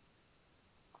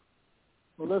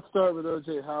 Well, let's start with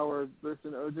O.J. Howard.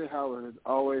 Listen, O.J. Howard has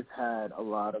always had a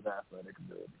lot of athletic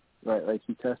ability, right? Like,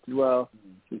 he tested well,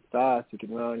 he's fast, he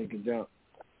can run, he can jump.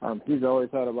 He's always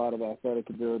had a lot of athletic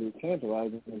ability,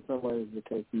 tantalizing in some ways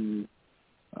because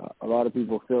a lot of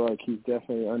people feel like he's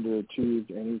definitely underachieved,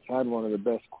 and he's had one of the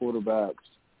best quarterbacks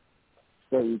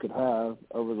that you could have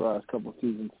over the last couple of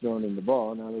seasons throwing in the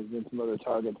ball. Now, there's been some other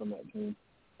targets on that team,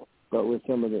 but with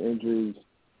some of the injuries,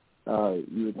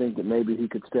 you would think that maybe he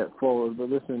could step forward. But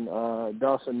listen,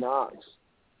 Dawson Knox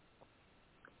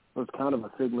was kind of a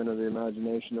figment of the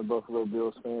imagination of Buffalo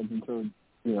Bills fans until,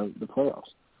 the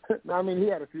playoffs. I mean, he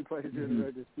had a few plays during the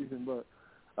regular season, but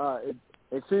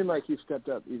it seemed like he stepped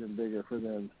up even bigger for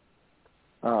them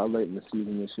late in the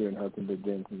season this year and had some big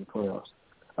games in the playoffs.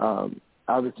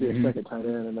 Obviously, a second tight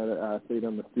end, another athlete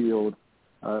on the field,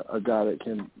 a guy that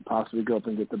can possibly go up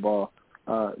and get the ball.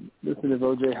 Listen, if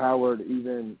O.J. Howard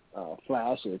even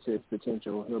flashes his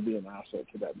potential, he'll be an asset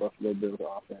to that Buffalo Bills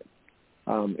offense.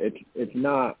 It's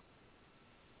not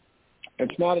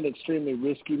an extremely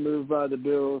risky move by the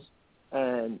Bills,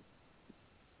 and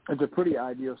it's a pretty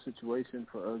ideal situation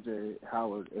for O.J.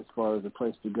 Howard as far as a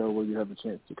place to go where you have a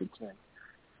chance to contend.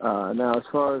 Now, as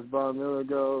far as Von Miller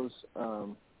goes, I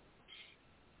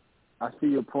see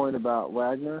your point about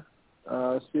Wagner,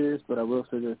 Spears, but I will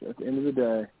say this. At the end of the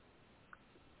day,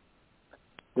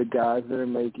 the guys that are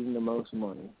making the most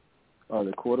money are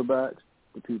the quarterbacks,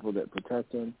 the people that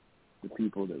protect them, the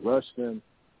people that rush them,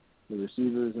 the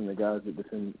receivers, and the guys that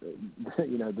defend,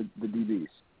 the DBs,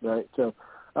 right? So,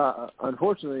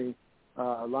 unfortunately,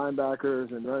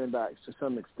 linebackers and running backs to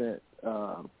some extent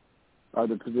are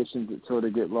the positions that sort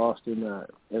of get lost in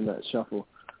that shuffle.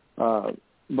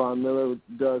 Von Miller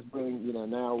does bring,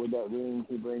 now with that ring,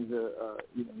 he brings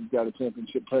he's got a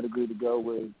championship pedigree to go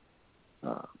with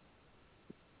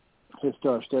his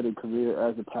star-studded career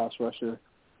as a pass rusher.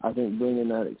 I think bringing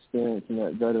that experience and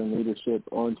that veteran leadership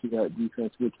onto that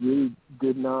defense, which really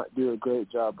did not do a great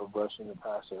job of rushing the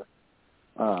passer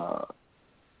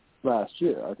last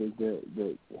year. I think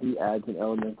that he adds an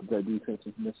element that defense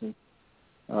is missing.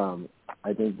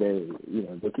 I think they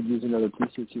could use another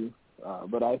piece or two.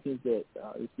 But I think that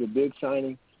it's a big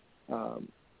signing.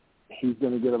 He's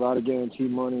going to get a lot of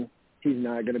guaranteed money. He's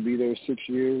not going to be there 6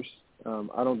 years.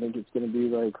 I don't think it's going to be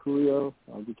like Julio.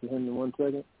 I'll get to him in 1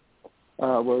 second.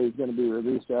 Where he's going to be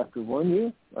released after 1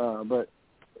 year. But,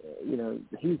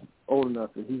 he's old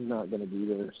enough that he's not going to be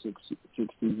there six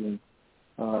seasons.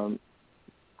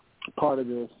 Part of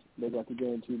this, they got the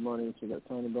guaranteed money, so that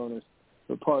signing bonus.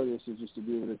 But part of this is just to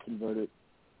be able to convert it.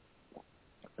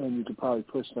 And you could probably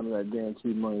push some of that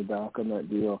guaranteed money back on that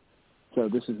deal. So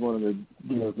this is one of the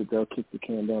deals that they'll kick the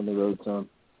can down the road some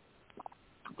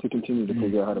to continue to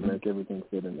figure out how to make everything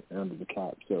fit under the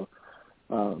cap. So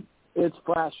it's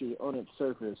flashy on its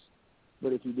surface,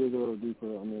 but if you dig a little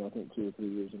deeper, I think 2 or 3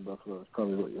 years in Buffalo is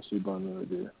probably what you'll see Von Miller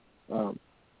do.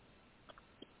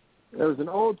 There was an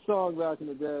old song back in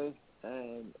the day,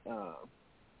 and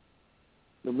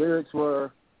the lyrics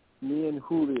were, "Me and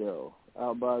Julio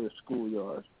out by the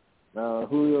schoolyard."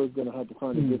 Julio's going to have to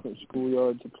find a different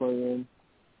schoolyard to play in.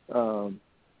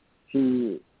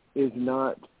 He is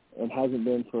not and hasn't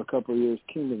been for a couple of years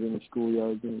king of any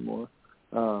schoolyards anymore.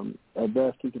 At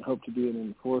best, he can hope to be an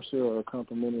enforcer or a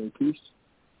complementary piece.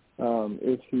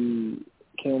 If he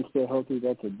can stay healthy,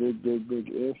 that's a big, big, big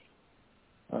if.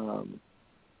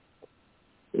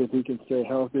 If he can stay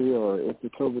healthy, or if the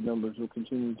COVID numbers will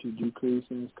continue to decrease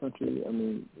in this country,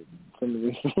 some of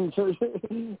these things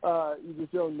are, you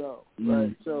just don't know,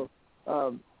 right? So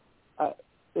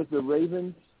if the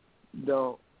Ravens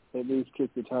don't at least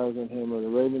kick the tires on him, or the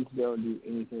Ravens don't do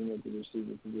anything at the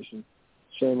receiver position,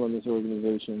 shame on this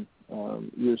organization.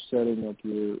 You're setting up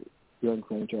your young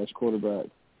franchise quarterback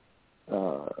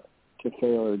to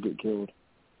fail or get killed,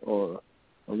 or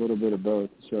a little bit of both.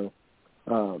 So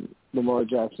Lamar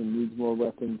Jackson needs more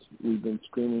weapons. We've been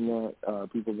screaming that.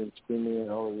 People have been screaming it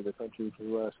all over the country for the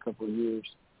last couple of years.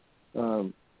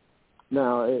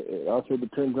 Now, it also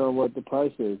depends on what the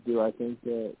price is. Do I think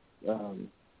that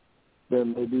there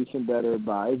may be some better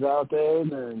buys out there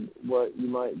than what you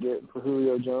might get for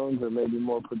Julio Jones, or maybe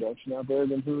more production out there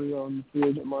than Julio on the free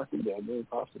agent market? Yeah, very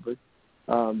possibly.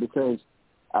 Because,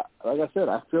 like I said,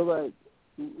 I feel like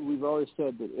we've always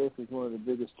said that if is one of the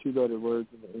biggest two-letter words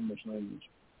in the English language.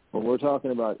 When we're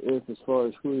talking about if, as far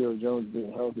as Julio Jones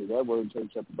being healthy, that word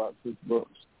takes up about 6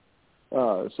 books.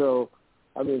 So,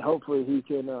 hopefully he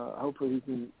can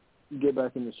get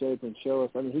back into shape and show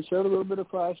us. He showed a little bit of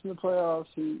flash in the playoffs.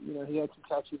 He had some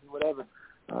catches and whatever.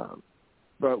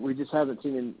 But we just haven't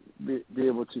seen him be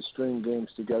able to string games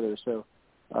together. So,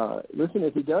 listen,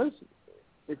 if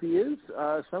he is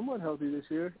somewhat healthy this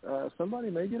year, somebody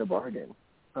may get a bargain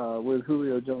with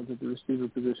Julio Jones at the receiver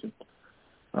position.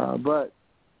 But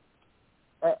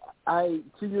I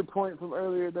to your point from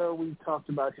earlier, though, we talked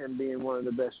about him being one of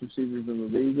the best receivers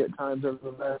in the league at times over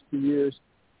the last few years.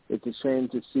 It's a shame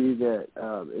to see that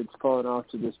it's fallen off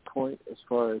to this point as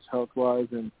far as health-wise.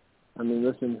 And, I mean,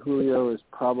 listen, Julio is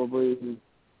probably,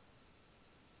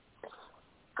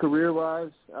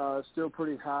 career-wise, still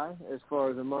pretty high as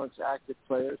far as amongst active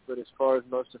players, but as far as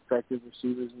most effective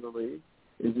receivers in the league,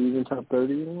 is he even top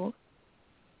 30 anymore?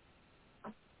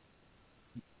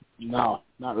 No,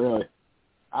 not really.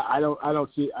 I don't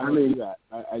see that.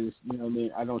 I just, you know what I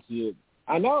mean? I don't see it.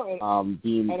 I know. And,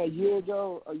 being, and a year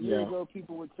ago,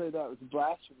 people would say that was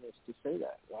blasphemous to say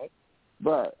that, right?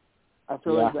 But I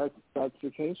feel like that's the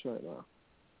case right now.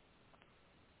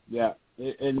 Yeah,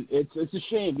 and it's a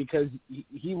shame because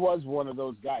he was one of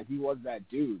those guys. He was that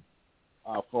dude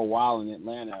for a while in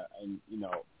Atlanta, and you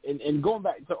know, and going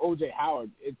back to O.J. Howard,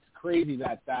 it's crazy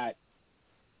that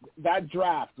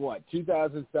draft,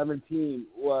 2017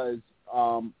 was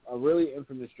a really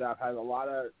infamous draft. Had a lot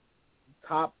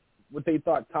of what they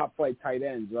thought top flight tight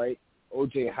ends, right?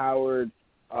 O.J. Howard,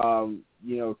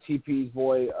 you know, TP's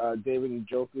boy David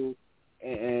Njoku,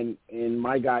 and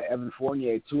my guy Evan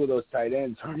Fournier. Two of those tight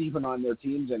ends aren't even on their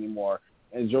teams anymore.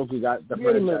 And Njoku got the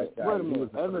franchise guy. Wait a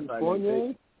minute, Evan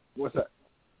Fournier? What's that?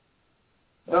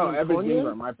 No, Evan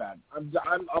Ingram. My bad. I'm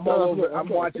all over. Okay. I'm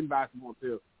watching basketball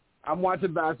too.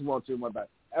 My bad.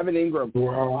 Evan Ingram.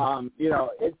 Wow. You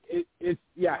know,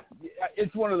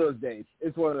 it's one of those days.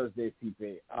 It's one of those days,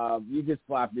 TP. You just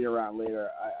slap me around later.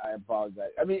 I apologize.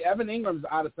 I mean, Evan Ingram's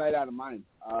out of sight, out of mind.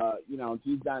 You know,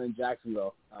 he's down in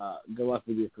Jacksonville. Good luck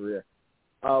with your career.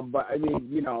 But I mean,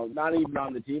 you know, not even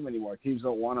on the team anymore. Teams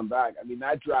don't want him back. I mean,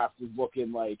 that draft is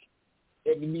looking like.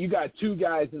 I mean, you got two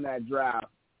guys in that draft.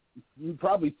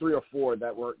 Probably three or four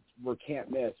that were can't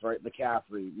miss, right?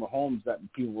 McCaffrey, Mahomes that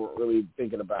people were really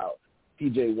thinking about,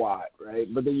 T.J. Watt,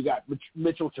 right? But then you got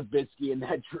Mitchell Trubisky in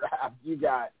that draft. You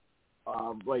got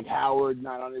like Howard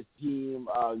not on his team,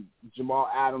 Jamal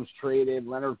Adams traded,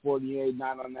 Leonard Fournier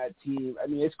not on that team. I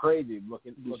mean, it's crazy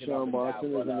looking. Deshaun Watson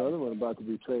is another one about to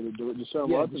be traded. Deshaun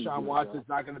Watson's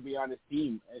not going to be on his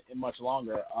team in much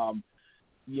longer.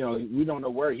 You know, we don't know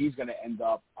where he's going to end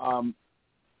up.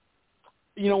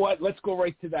 You know what? Let's go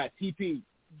right to that. TP,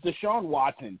 Deshaun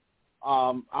Watson,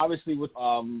 obviously with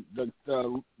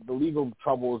the legal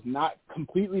troubles not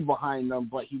completely behind them,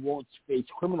 but he won't face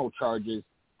criminal charges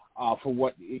for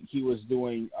what he was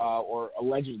doing or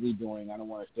allegedly doing. I don't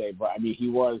want to say, but I mean he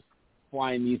was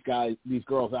flying these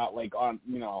girls out like on,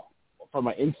 you know, from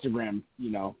an Instagram, you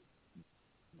know,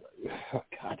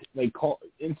 God, like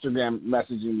Instagram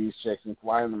messaging these chicks and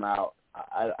flying them out.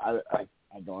 I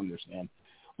don't understand.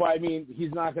 But, I mean,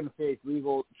 he's not going to face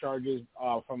legal charges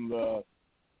from the,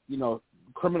 you know,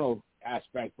 criminal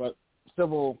aspect, but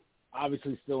civil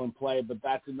obviously still in play, but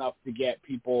that's enough to get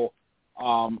people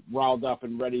riled up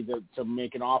and ready to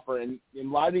make an offer. And a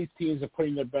lot of these teams are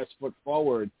putting their best foot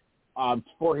forward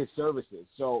for his services.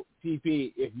 So,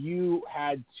 TP, if you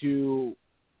had to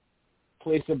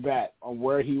place a bet on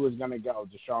where he was going to go,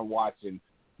 Deshaun Watson,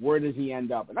 where does he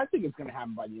end up? And I think it's going to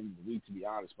happen by the end of the week, to be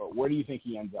honest, but where do you think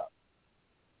he ends up?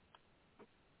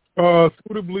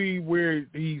 Suitably where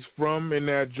he's from in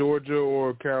that Georgia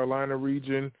or Carolina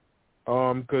region,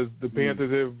 because the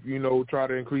Panthers have, you know, tried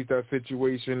to increase that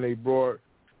situation. They brought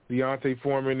Deontay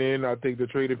Foreman in. I think the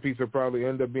trading piece will probably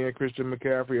end up being Christian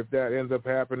McCaffrey if that ends up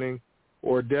happening,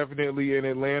 or definitely in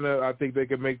Atlanta. I think they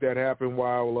could make that happen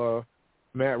while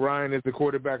Matt Ryan is the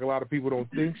quarterback a lot of people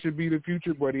don't think should be the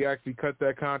future, but he actually cut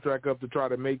that contract up to try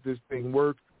to make this thing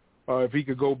work. If he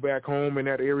could go back home in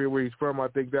that area where he's from, I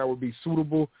think that would be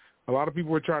suitable. A lot of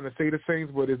people are trying to say the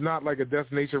Saints, but it's not like a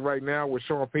destination right now with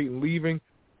Sean Payton leaving.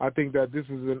 I think that this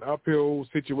is an uphill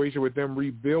situation with them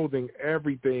rebuilding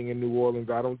everything in New Orleans.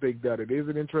 I don't think that it is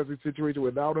an interesting situation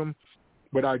without him,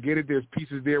 but I get it. There's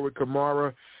pieces there with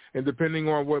Kamara, and depending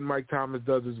on what Mike Thomas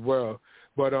does as well.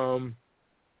 But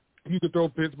you could throw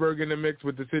Pittsburgh in the mix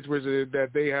with the situation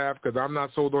that they have, because I'm not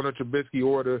sold on the Trubisky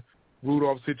or the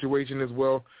Rudolph situation as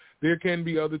well. There can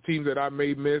be other teams that I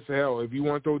may miss. Hell, if you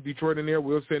want to throw Detroit in there,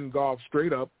 we'll send Goff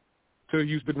straight up to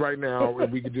Houston right now,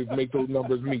 and we could just make those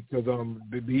numbers meet, because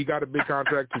he got a big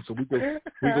contract too, so we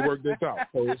could work this out.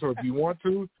 So if you want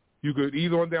to, you could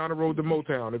ease on down the road to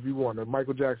Motown if you want, a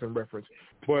Michael Jackson reference.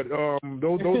 But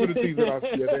those are the teams that I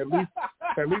see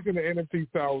at least in the NFC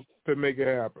South to make it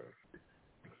happen.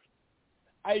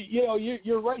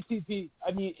 You're right, TT.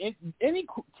 I mean, any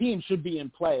team should be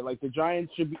in play. Like the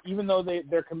Giants should be, even though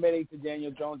they're committing to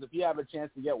Daniel Jones. If you have a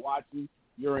chance to get Watson,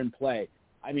 you're in play.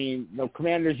 I mean, the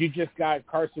Commanders, you just got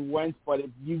Carson Wentz, but if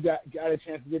you got a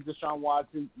chance to get Deshaun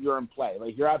Watson, you're in play.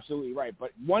 Like, you're absolutely right. But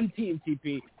one team,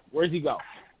 TP, where does he go?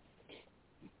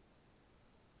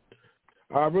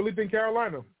 I really think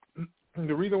Carolina.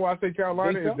 The reason why I say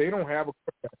Carolina is they don't have a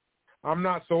quarterback. I'm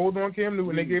not sold on Cam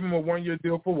Newton. They gave him a 1-year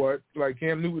deal for what? Like,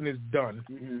 Cam Newton is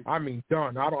done. I mean,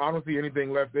 done. I don't see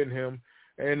anything left in him.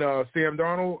 And Sam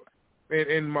Darnold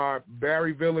in my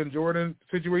Barryville and Jordan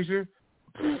situation,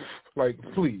 like,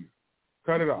 please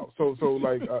cut it out. So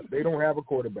they don't have a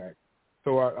quarterback.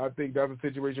 So I think that's a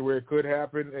situation where it could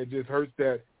happen. It just hurts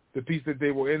that the piece that they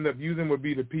will end up using would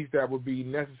be the piece that would be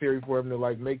necessary for him to,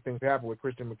 like, make things happen with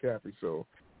Christian McCaffrey. So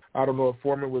I don't know if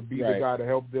Foreman would be the guy to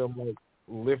help them, like,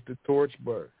 lift the torch,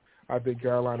 but I think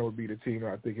Carolina would be the team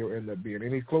I think he'll end up being.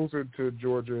 And he's closer to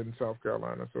Georgia and South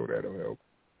Carolina, so that'll help.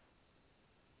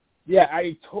 Yeah,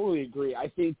 I totally agree. I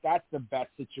think that's the best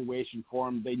situation for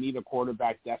him. They need a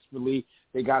quarterback desperately.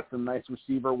 They got some nice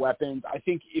receiver weapons. I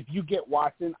think if you get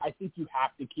Watson, I think you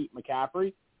have to keep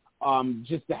McCaffrey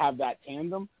just to have that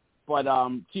tandem. But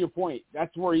to your point,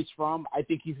 that's where he's from. I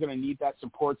think he's going to need that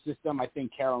support system. I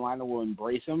think Carolina will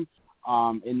embrace him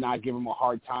and not give him a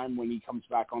hard time when he comes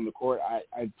back on the court.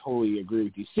 I totally agree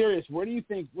with you. Serious, where do you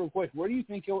think, real quick, where do you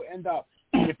think he'll end up?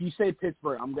 And if you say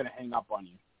Pittsburgh, I'm going to hang up on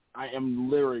you. I am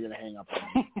literally going to hang up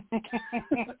on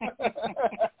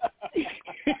you.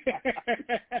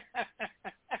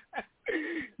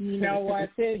 You know what?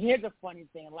 Here's a funny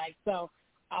thing. Like, so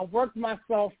I worked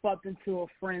myself up into a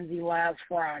frenzy last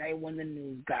Friday when the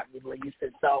news got released.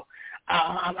 And so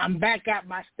I'm back at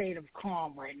my state of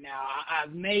calm right now.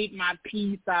 I've made my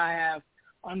peace. I have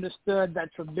understood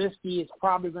that Trubisky is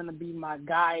probably going to be my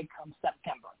guy come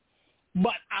September.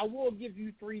 But I will give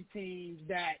you 3 teams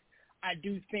that I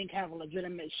do think have a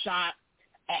legitimate shot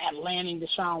at landing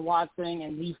Deshaun Watson,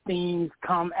 and these things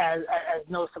come as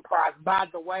no surprise. By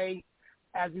the way,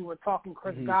 as we were talking,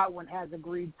 Chris Godwin has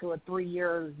agreed to a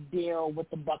 3-year deal with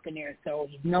the Buccaneers, so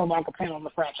he's no longer playing on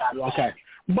the franchise. Okay.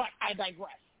 But I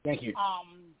digress. Thank you.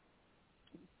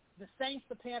 The Saints,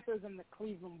 the Panthers, and the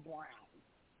Cleveland Browns.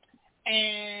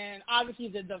 And obviously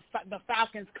the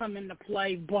Falcons come into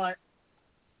play, but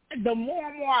the more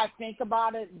and more I think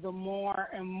about it, the more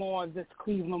and more this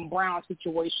Cleveland Browns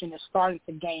situation is starting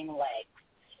to gain legs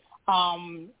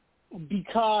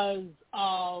because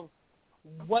of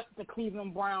what the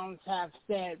Cleveland Browns have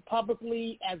said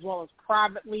publicly as well as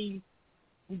privately.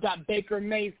 We've got Baker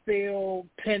Mayfield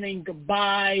penning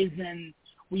goodbyes, and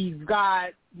we've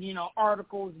got,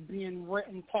 articles being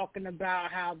written talking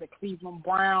about how the Cleveland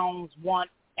Browns want,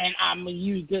 and I'm going to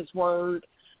use this word,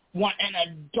 want an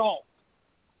adult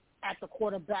at the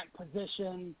quarterback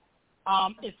position.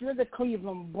 If you're the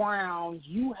Cleveland Browns,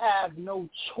 you have no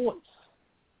choice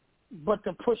but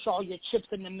to push all your chips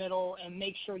in the middle and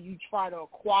make sure you try to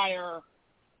acquire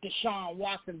Deshaun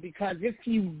Watson, because if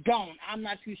you don't, I'm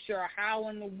not too sure how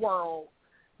in the world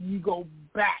you go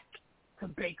back to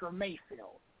Baker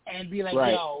Mayfield and be like,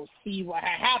 yo, see what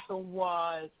happened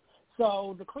was.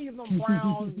 So the Cleveland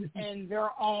Browns and their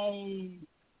own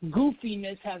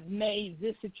goofiness has made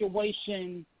this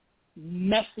situation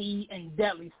messy and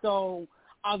deadly. So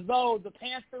although the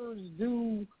Panthers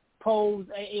do pose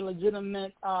a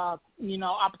legitimate,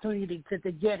 opportunity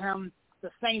to get him, the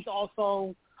Saints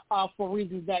also, for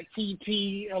reasons that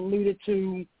TP alluded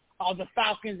to, the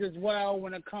Falcons as well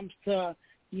when it comes to,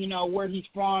 where he's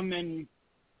from and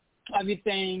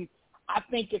everything. I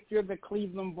think if you're the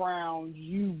Cleveland Browns,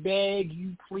 you beg,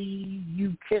 you plead,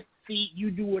 you kiss feet,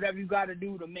 you do whatever you got to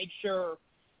do to make sure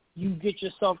you get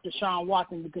yourself Deshaun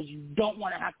Watson, because you don't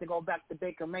want to have to go back to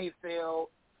Baker Mayfield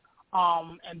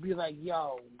and be like,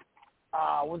 yo,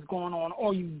 what's going on?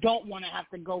 Or you don't want to have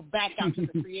to go back out to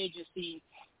the free agency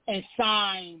and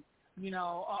sign,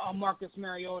 a Marcus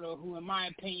Mariota, who in my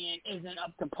opinion isn't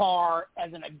up to par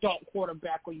as an adult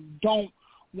quarterback, or you don't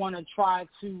want to try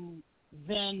to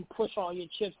then push all your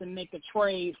chips and make a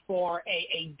trade for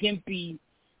a gimpy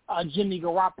Jimmy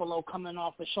Garoppolo coming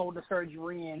off of shoulder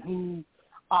surgery and who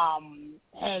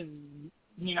has,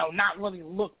 not really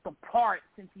looked the part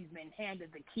since he's been handed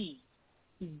the keys.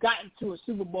 He's gotten to a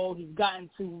Super Bowl, he's gotten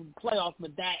to playoffs,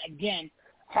 but that, again,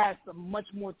 has much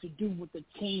more to do with the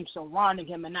team surrounding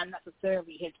him and not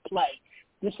necessarily his play.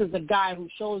 This is a guy who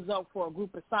shows up for a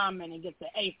group assignment and gets an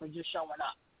A for just showing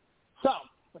up. So,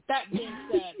 with that being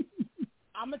said,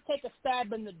 I'm going to take a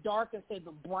stab in the dark and say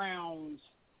the Browns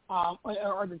are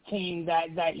the team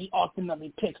that he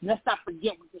ultimately picks. And let's not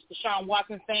forget with this Deshaun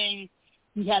Watson thing,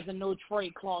 he has a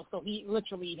no-trade clause, so he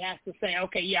literally has to say,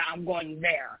 okay, yeah, I'm going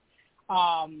there.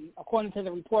 According to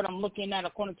the report I'm looking at,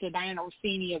 according to Diana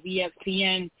Rossini of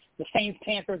ESPN, the Saints,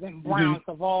 Panthers, and Browns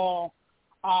have all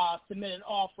submitted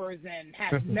offers and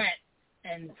have met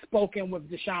and spoken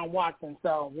with Deshaun Watson.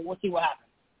 So we'll see what happens.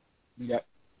 Yeah.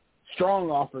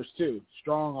 Strong offers, too.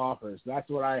 Strong offers. That's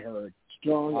what I heard.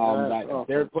 Strong.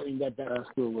 They're putting their best.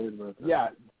 Yeah,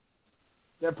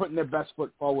 they're putting their best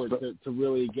foot forward to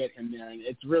really get him there, and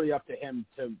it's really up to him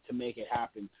to make it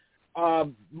happen.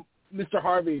 Mr.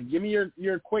 Harvey, give me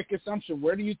your quick assumption.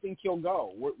 Where do you think he'll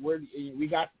go? Where we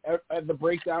got the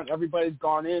breakdown. Everybody's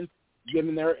gone in,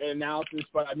 given their analysis,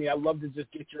 but I mean, I'd love to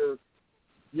just get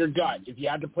your gut. If you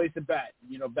had to place a bet,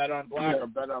 bet on black or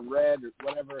bet on red or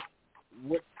whatever.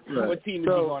 What team is he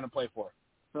going to play for?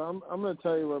 So I'm going to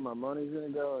tell you where my money's going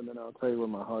to go, and then I'll tell you where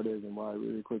my heart is and why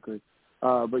really quickly.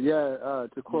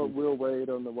 To quote Will Wade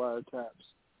on the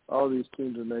Wiretaps, all these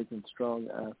teams are making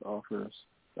strong-ass offers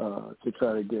to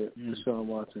try to get Deshaun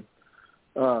Watson.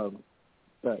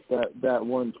 That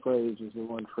one phrase is the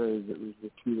one phrase that was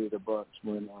repeated a bunch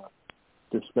when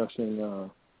discussing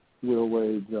Will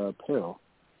Wade's peril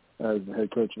as the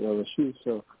head coach of LSU.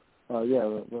 So,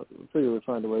 we'll figure we'll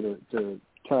find a way to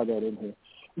tie that in here.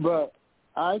 But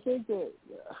I think that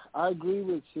I agree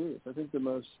with Sirius. I think the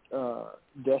most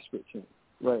desperate team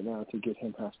right now to get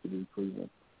him has to be Cleveland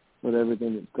with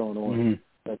everything that's going on. Mm-hmm.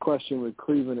 That question with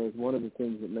Cleveland is one of the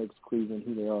things that makes Cleveland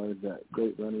who they are is that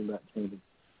great running back tandem.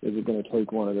 Is it going to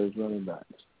take one of those running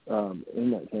backs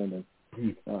in that tandem,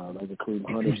 like a Kareem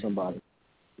Hunt or somebody,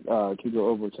 to go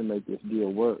over to make this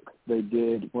deal work? They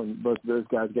did when both of those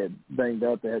guys get banged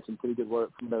up. They had some pretty good work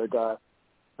from another guy.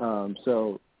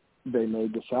 So they may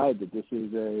decide that this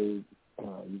is a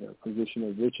position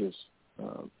of riches.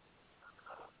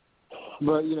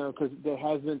 But, because there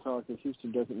has been talk that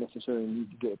Houston doesn't necessarily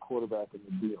need to get a quarterback in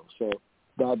the deal. So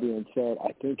that being said,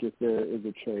 I think if there is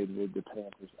a trade with the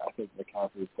Panthers, I think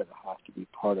McCaffrey is going to have to be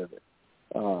part of it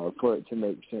for it to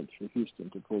make sense for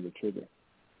Houston to pull the trigger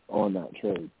on that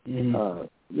trade. Mm-hmm.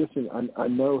 Listen, I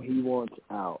know he wants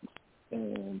out,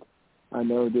 and I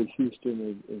know that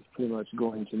Houston is pretty much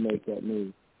going to make that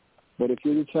move. But if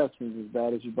you're the Texans, as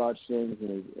bad as you botch things,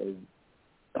 and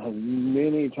as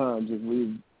many times as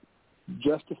we've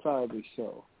justifiably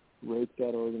so raked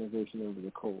that organization over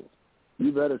the coals,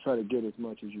 you better try to get as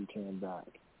much as you can back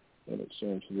in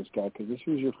exchange for this guy, because this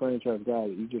was your franchise guy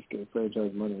that you just gave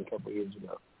franchise money a couple of years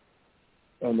ago.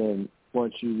 And then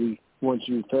once you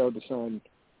failed to sign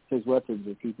his weapons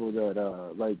of people that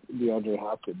like DeAndre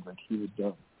Hopkins, like he was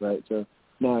done, right? So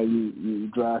now you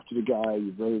drafted a guy,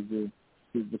 you raised him,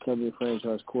 he's becoming a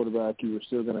franchise quarterback. You were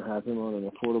still going to have him on an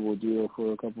affordable deal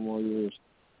for a couple more years,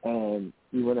 and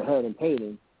you went ahead and paid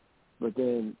him, but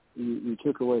then you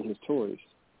took away his toys.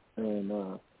 And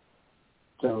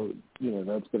so,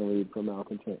 that's going to lead for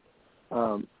malcontent.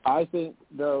 I think,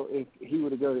 though, if he were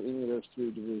to go to any of those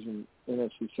three division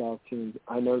NFC South teams,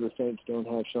 I know the Saints don't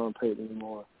have Sean Payton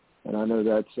anymore, and I know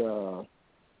that's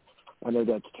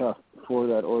tough for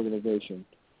that organization.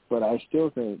 But I still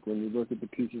think when you look at the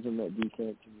pieces in that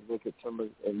defense, and you look at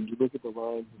and you look at the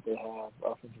lines that they have,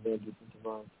 offensive and defensive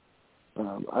lines,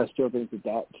 I still think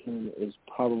that team is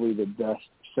probably the best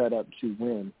set up to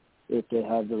win if they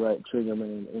have the right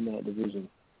triggerman in that division.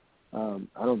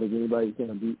 I don't think anybody's going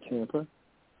to beat Tampa,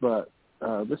 but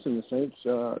listen, the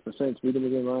Saints beat them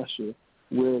again last year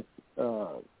with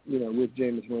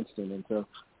Jameis Winston, and so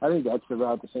I think that's the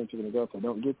route the Saints are going to go if they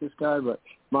don't get this guy. But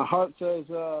my heart says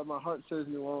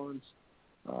New Orleans.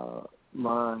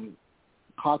 My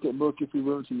pocketbook, if you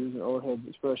will, to use an old head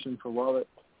expression for wallet,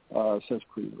 says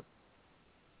Cleveland.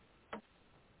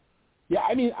 Yeah,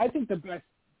 I mean, I think the best,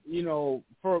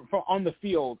 for on the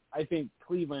field, I think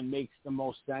Cleveland makes the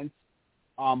most sense.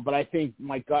 But I think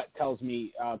my gut tells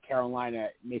me Carolina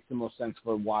makes the most sense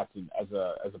for Watson as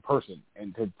a person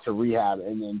and to rehab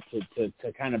and then to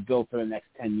kind of build for the next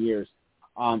 10 years.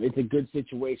 It's a good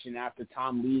situation after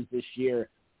Tom leaves this year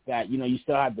that, you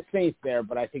still have the Saints there,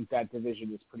 but I think that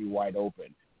division is pretty wide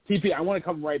open. TP, I want to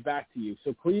come right back to you.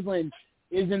 So Cleveland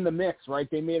is in the mix, right?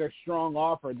 They made a strong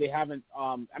offer. They haven't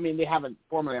they haven't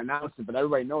formally announced it, but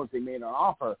everybody knows they made an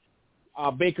offer.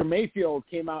 Baker Mayfield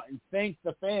came out and thanked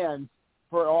the fans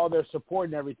for all their support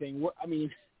and everything. I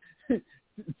mean,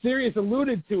 Sirius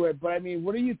alluded to it, but I mean,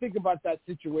 what do you think about that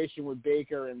situation with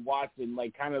Baker and Watson,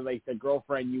 like kind of like the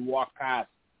girlfriend you walk past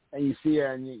and you see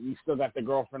her and you still got the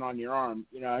girlfriend on your arm,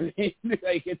 you know what I mean?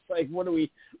 Like, it's like, what are we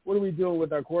doing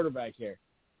with our quarterback here?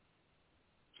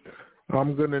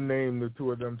 I'm going to name the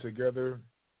two of them together.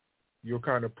 You'll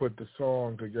kind of put the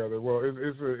song together. Well,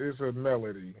 it's a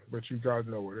melody, but you guys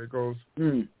know it. It goes...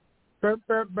 And it's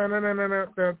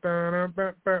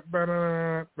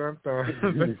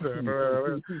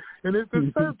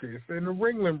the circus and the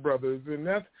Ringling Brothers, and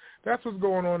that's what's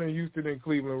going on in Houston and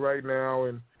Cleveland right now.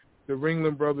 And the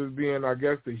Ringling Brothers being, I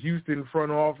guess, the Houston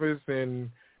front office and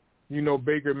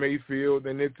Baker Mayfield,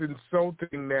 and it's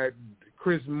insulting that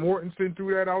Chris Mortensen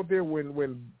threw that out there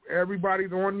when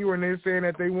everybody's on you and they're saying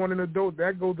that they want an adult,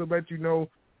 that goes to let you know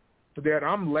that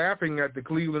I'm laughing at the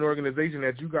Cleveland organization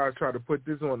that you guys try to put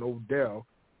this on Odell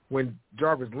when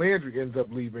Jarvis Landry ends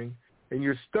up leaving, and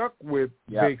you're stuck with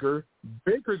Baker.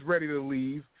 Baker's ready to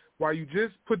leave while you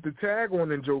just put the tag on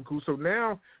Njoku. So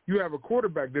now you have a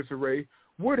quarterback disarray.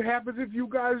 What happens if you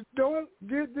guys don't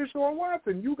get Deshaun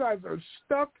Watson? You guys are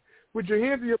stuck with your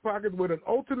hands in your pockets with an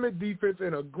ultimate defense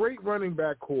and a great running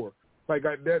back core. Like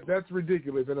that's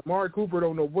ridiculous. And Amari Cooper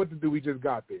don't know what to do. He just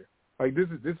got there. Like this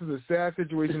is a sad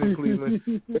situation in Cleveland.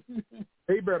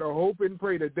 They better hope and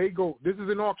pray that they go. This is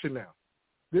an auction now.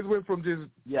 This went from just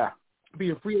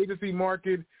being free agency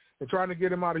market and trying to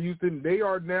get him out of Houston. They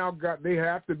are now they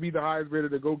have to be the highest bidder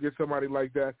to go get somebody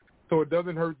like that. So it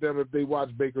doesn't hurt them if they watch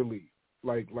Baker leave.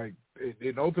 Like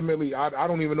it ultimately, I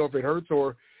don't even know if it hurts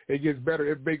or it gets better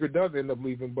if Baker does end up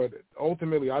leaving. But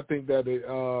ultimately, I think that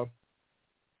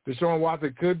Deshaun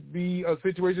Watson could be a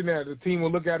situation that the team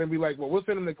will look at and be like, well, we'll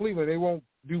send him to Cleveland. They won't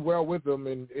do well with him,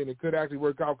 and it could actually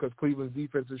work out because Cleveland's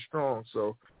defense is strong.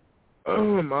 So I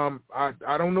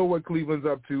don't know what Cleveland's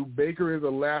up to. Baker is a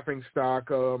laughing stock,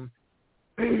 so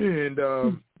I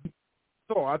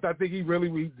think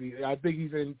I think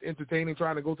he's entertaining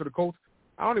trying to go to the Colts.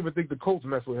 I don't even think the Colts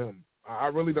mess with him. I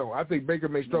really don't. I think Baker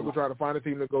may struggle trying to find a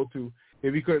team to go to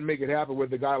if he couldn't make it happen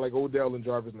with a guy like Odell and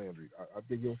Jarvis Landry. I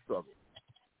think he'll struggle.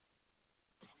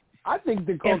 I think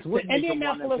the Colts would make him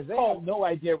one because they have no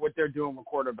idea what they're doing with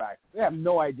quarterbacks. They have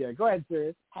no idea. Go ahead,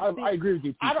 Sirius. I agree with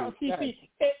you. I don't see.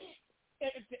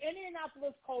 If the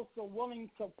Indianapolis Colts are willing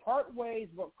to part ways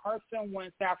with Carson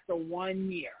Wentz after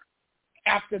 1 year,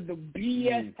 after the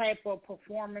BS type of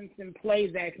performance and play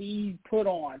that he put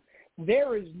on,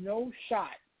 there is no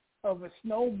shot of a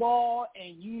snowball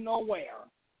and you know where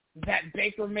that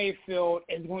Baker Mayfield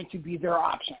is going to be their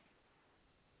option.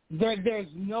 There's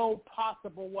no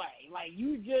possible way. Like,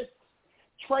 you just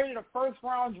traded a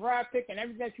first-round draft pick and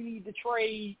everything that you need to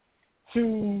trade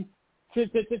to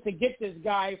get this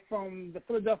guy from the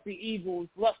Philadelphia Eagles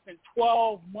less than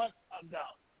 12 months ago.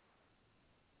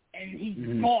 And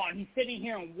he's gone. He's sitting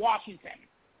here in Washington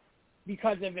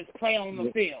because of his play on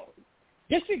the field.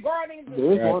 Disregarding the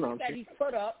stats that he's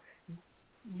put up,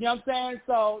 you know what I'm saying?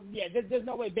 So, yeah, there's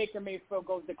no way Baker Mayfield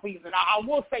goes to Cleveland. I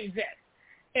will say this.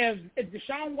 If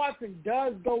Deshaun Watson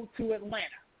does go to Atlanta,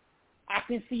 I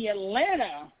can see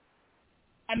Atlanta.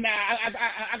 I mean,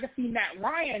 I can see Matt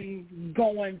Ryan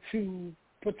going to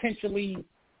potentially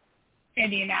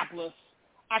Indianapolis.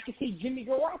 I can see Jimmy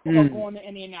Garoppolo going to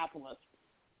Indianapolis.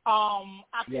 I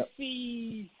can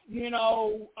see, a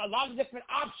lot of different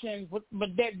options, but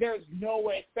there's no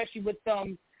way, especially with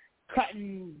them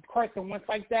cutting Carson Wentz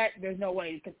like that, there's no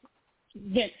way.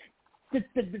 The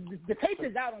tape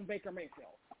is out on Baker Mayfield.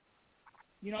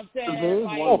 You know what I'm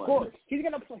saying? Of course. He's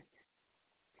going to play.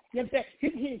 You know what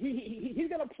I'm saying? He's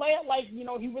going to play it like,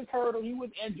 he was hurt or he was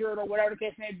injured or whatever the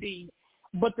case may be.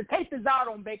 But the tape is out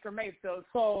on Baker Mayfield,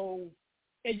 so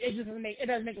it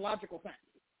doesn't make logical sense.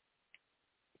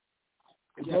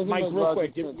 Mike, real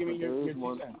quick, give me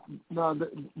your No,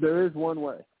 there is one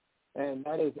way. And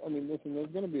that is, listen,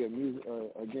 there's going to be a game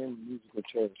of musical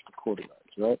chairs for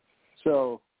quarterbacks, right?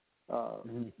 So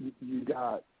you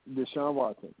got Deshaun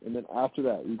Watson, and then after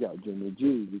that you got Jimmy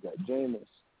G, you got Jameis,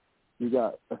 you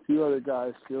got a few other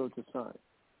guys still to sign.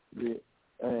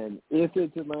 And if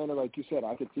it's Atlanta, like you said,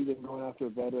 I could see them going after a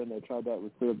veteran. They tried that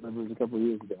with Philip Rivers a couple of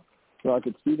years ago. So I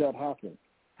could see that happening.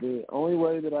 The only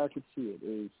way that I could see it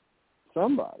is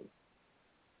somebody.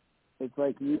 It's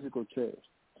like musical chairs.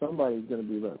 Somebody's going to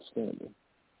be left standing.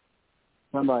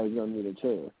 Somebody's going to need a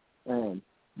chair. And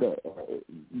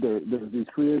there's these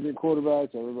free agent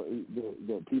quarterbacks.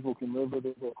 The people can live with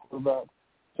their quarterback.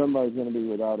 Somebody's going to be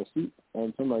without a seat,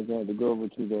 and somebody's going to have to go over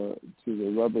to the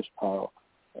rubbish pile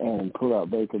and pull out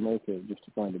Baker Mayfield just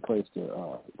to find a place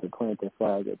to plant their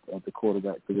flag at the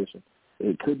quarterback position.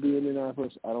 It could be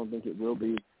Indianapolis. I don't think it will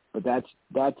be, but that's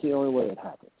the only way it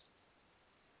happens.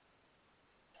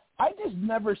 I just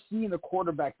never seen a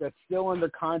quarterback that's still under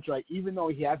contract, even though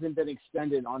he hasn't been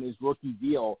extended on his rookie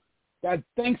deal, that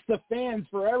thanks the fans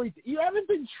for everything. You haven't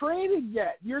been traded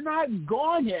yet. You're not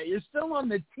gone yet. You're still on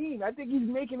the team. I think he's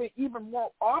making it even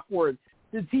more awkward,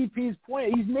 to TP's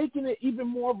point. He's making it even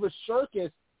more of a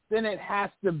circus than it has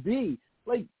to be.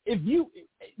 Like, if you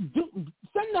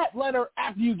send that letter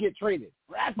after you get traded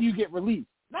or after you get released,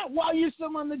 not while you're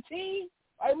still on the team.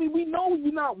 I mean, we know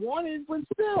you're not wanted, but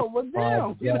still, what's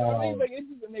down? You know what I mean? Like, it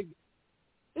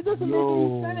doesn't make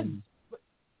any sense.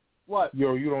 What?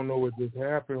 Yo, you don't know what just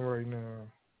happened right now.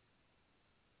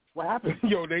 What happened?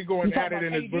 Yo, they going at it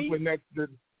in this Brooklyn Nets.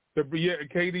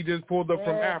 KD just pulled up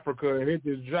from Africa and hit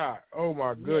this shot. Oh,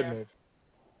 my goodness.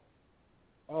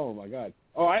 Yeah. Oh, my God.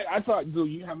 Oh, I thought,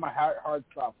 dude, you had my heart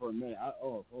stop for a minute.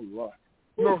 Oh, Lord.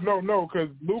 No, because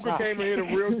Luka came and hit a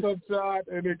real tough shot,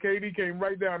 and then KD came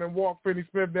right down and walked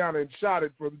Finney-Smith down and shot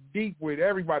it from deep with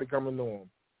everybody coming to him.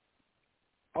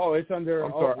 Oh, it's under,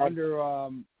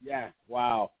 yeah,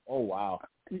 wow. Oh, wow.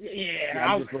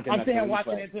 Yeah, I'm saying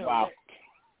watching it too. Wow.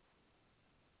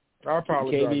 I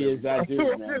apologize. KD is that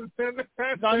dude, man.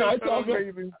 No, it's all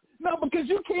good. No, because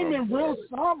you came in real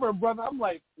somber, brother. I'm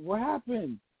like, what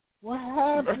happened? What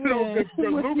happened? Luka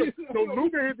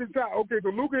hit the shot. Okay, so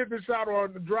Luka hit the shot on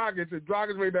Dragic, and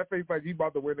Dragic made that face like he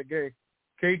about to win the game.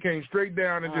 K came straight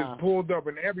down and just pulled up,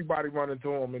 and everybody running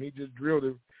to him, and he just drilled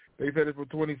it. They said it from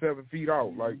 27 feet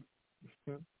out. Like,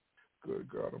 good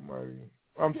God Almighty.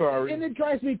 I'm sorry. And it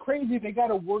drives me crazy. They got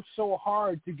to work so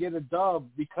hard to get a dub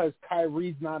because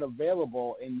Kyrie's not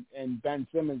available and Ben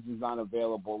Simmons is not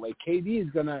available. Like KD is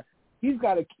he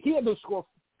had to score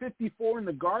 54 in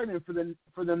the Garden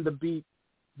for them to beat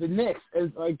the Knicks. As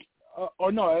like,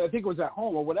 or no, I think it was at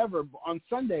home or whatever on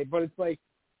Sunday. But it's like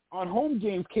on home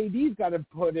games, KD's got to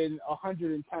put in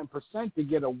 110% to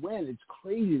get a win. It's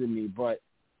crazy to me, but.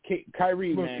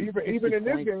 Kyrie, look, man. Even in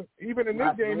this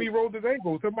game, he rolled his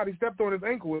ankle. Somebody stepped on his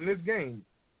ankle in this game.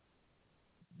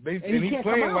 And he's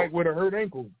playing like with a hurt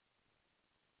ankle.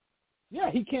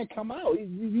 Yeah, he can't come out.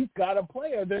 He's got a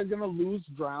player. They're gonna lose,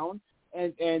 drown,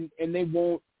 and they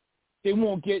won't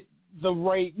get the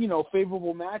right,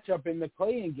 favorable matchup in the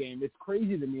play-in game. It's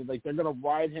crazy to me. Like they're gonna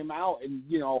ride him out, and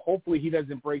hopefully he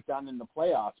doesn't break down in the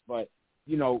playoffs, but.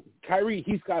 Kyrie,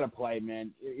 he's got to play,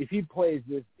 man. If he plays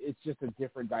this, it's just a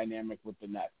different dynamic with the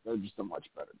Nets. They're just a much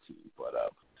better team. But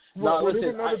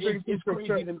listen, it's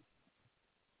crazy to me.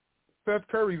 Seth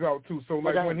Curry's out too, so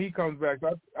like when he comes back,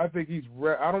 I think he's.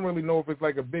 I don't really know if it's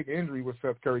like a big injury with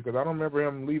Seth Curry because I don't remember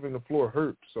him leaving the floor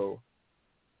hurt. So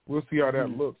we'll see how that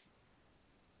looks.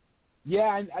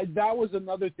 Yeah, and that was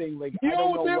another thing. Like I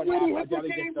don't know what happened. I gotta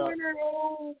get the.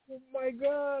 Oh my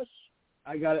gosh.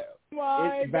 I got it.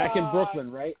 Back in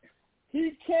Brooklyn, right?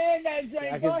 He can that,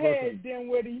 Jay. Go ahead,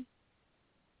 Dinwiddie.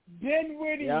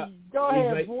 Yeah. Go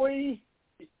ahead, boy.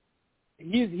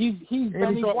 He's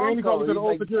Benny Blanco. And he's talking to the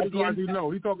old security guards he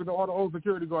know. He's talking to all the old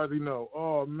security guards he know.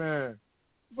 Oh man.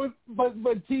 But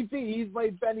TP, he's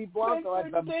like Benny Blanco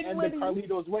at the end of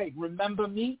Carlito's Way. Remember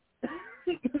me?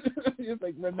 He's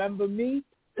like, remember me?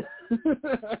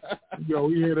 Yo,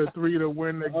 he hit a 3 to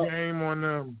win the game on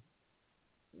them.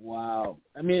 Wow.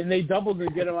 I mean, they doubled to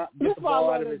get the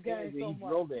ball out of his hands. He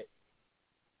drilled it.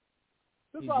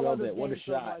 He drilled it. What a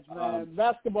shot. So much, man.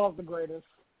 Basketball's the greatest.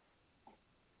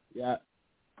 Yeah.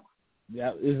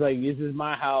 Yeah. It's like, this is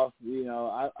my house.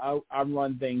 I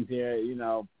run things here,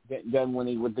 getting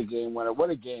winning with the game winner. What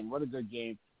a game. What a good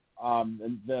game.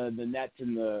 The Nets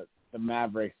and the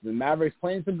Mavericks. The Mavericks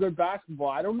playing some good basketball.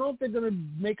 I don't know if they're going to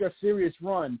make a serious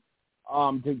run.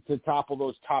 To topple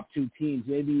those top two teams,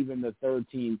 maybe even the third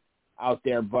team out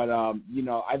there. But,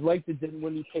 I'd like to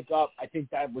Dinwiddie pick up. I think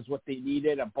that was what they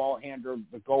needed, a ball handler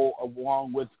to go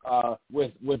along with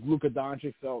Luka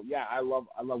Doncic. So, yeah, I love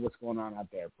what's going on out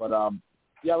there. But,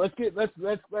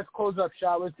 let's close up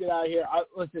shop. Let's get out of here.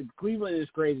 Listen, Cleveland is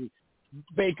crazy.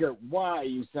 Baker, why are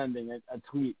you sending a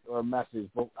tweet or a message?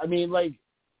 But, I mean, like,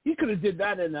 he could have did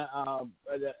that in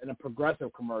a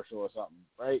Progressive commercial or something,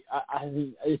 right? I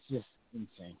mean, it's just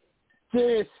insane.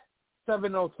 Serious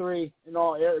 703 and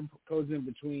all air goes in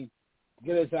between.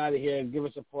 Get us out of here. Give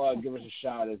us a plug. Give us a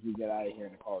shot as we get out of here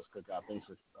in the College Cookout. Thanks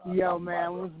for Yo,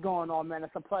 man, what's going on, man?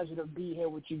 It's a pleasure to be here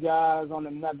with you guys on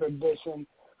another edition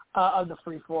of the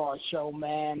Free For All Show,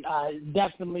 man.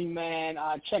 Definitely, man.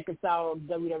 Check us out on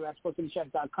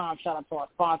www.sportscitychef.com. Shout out to our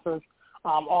sponsors,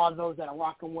 all those that are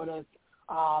rocking with us.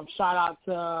 Shout out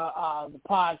to the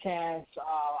podcast.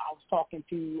 I was talking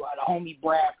to the homie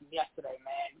Brad from yesterday,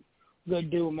 man.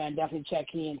 Good dude, man. Definitely check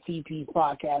in TP's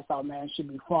podcast out, man. It should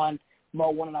be fun.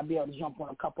 Mo, when I be able to jump on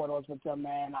a couple of those with them,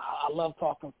 man. I love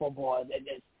talking football.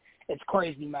 It's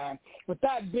crazy, man. With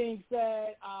that being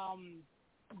said,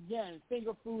 again,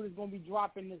 Finger Food is going to be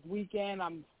dropping this weekend.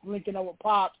 I'm linking up with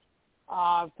Pops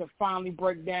to finally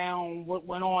break down what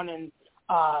went on in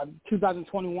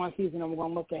 2021 season, and we're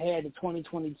going to look ahead to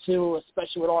 2022,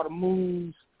 especially with all the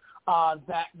moves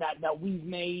that we've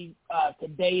made to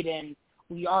date, and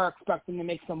we are expecting to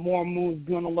make some more moves.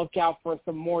 Be on the lookout for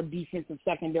some more defensive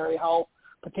secondary help,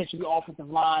 potentially offensive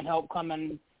line help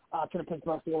coming to the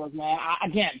Pittsburgh Steelers, man.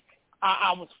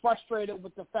 I was frustrated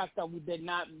with the fact that we did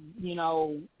not,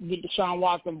 get Deshaun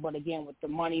Watson, but again, with the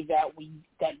money that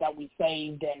we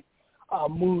saved and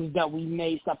moves that we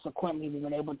made subsequently. We've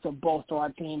been able to bolster our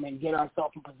team and get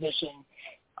ourselves in position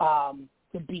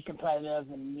to be competitive.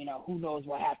 And, who knows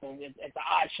what happens. It's an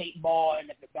odd-shaped ball, and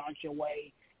if it bounces your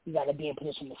way, you got to be in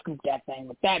position to scoop that thing.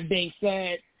 With that being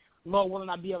said, Lord willing,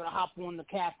 I'll be able to hop on the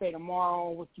cafe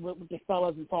tomorrow with the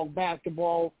fellas and talk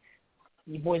basketball.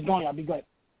 You boys going, I'll be good.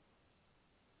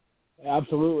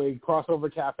 Absolutely.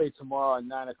 Crossover Cafe tomorrow at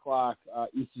 9 o'clock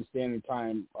Eastern Standard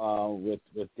Time with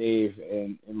Dave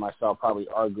and myself probably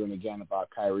arguing again about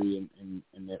Kyrie and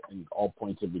all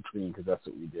points in between, because that's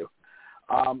what we do.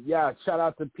 Shout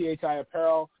out to PHI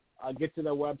Apparel. Get to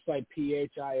their website,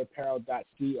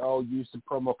 phiapparel.co. Use the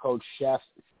promo code CHEFS,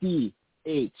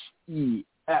 CHEFS,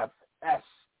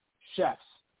 CHEFS.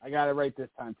 I got it right this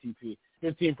time, TP.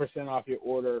 15% off your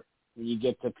order when you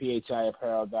get to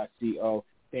phiapparel.co.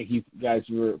 Thank you guys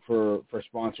for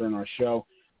sponsoring our show.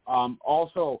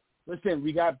 Also, listen,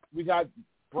 we got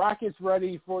brackets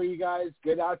ready for you guys.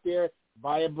 Get out there,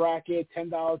 buy a bracket,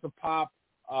 $10 a pop.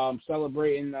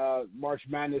 Celebrating March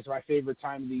Madness, my favorite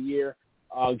time of the year.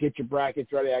 Get your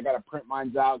brackets ready. I got to print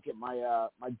mine out. Get my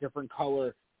different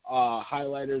color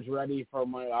highlighters ready for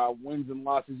my wins and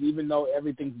losses. Even though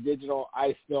everything's digital,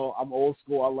 I'm old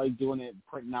school. I like doing it,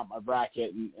 printing out my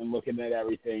bracket and looking at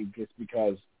everything, just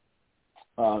because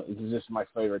it's just my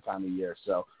favorite time of year.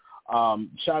 So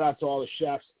shout out to all the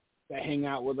chefs that hang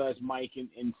out with us, Mike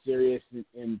and Sirius,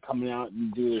 and coming out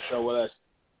and do the show with us.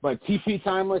 But TP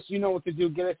Tymeless, you know what to do.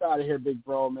 Get us out of here, big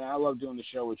bro, man. I love doing the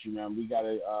show with you, man. We got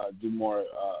to do more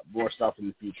stuff in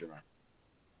the future, man.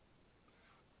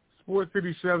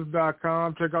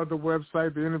 SportsCityChefs.com. Check out the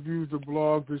website, the interviews, the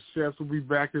blog. The chefs will be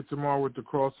back here tomorrow with the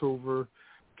Crossover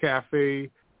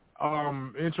Cafe.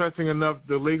 Interesting enough,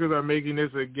 the Lakers are making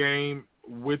this a game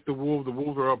with the Wolves. The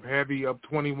Wolves are up heavy, up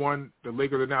 21. The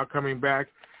Lakers are now coming back,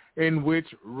 in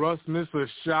which Russ missed a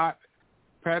shot.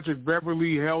 Patrick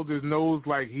Beverly held his nose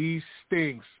like he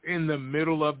stinks in the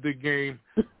middle of the game.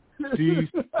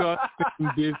 Disgusting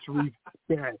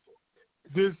disrespect.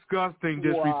 Disgusting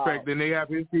disrespect. Wow. And they have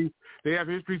history. They have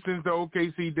history since the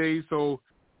OKC days. So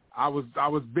I was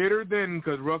bitter then,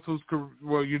 because Russell's,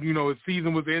 his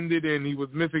season was ended and he was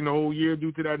missing the whole year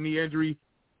due to that knee injury.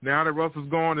 Now that Russell's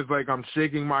gone, it's like I'm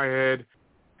shaking my head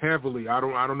heavily. I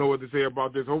don't know what to say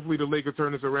about this. Hopefully the Lakers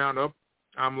turn this around. Up.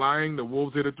 I'm lying. The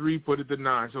Wolves hit a 3, put it to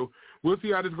 9. So we'll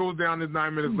see how this goes down. There's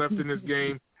 9 minutes left in this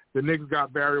game. The Knicks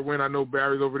got Barry a win. I know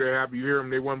Barry's over there happy. You hear him.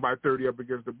 They won by 30 up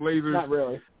against the Blazers. Not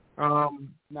really. Not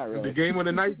really. The game of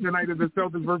the night tonight is the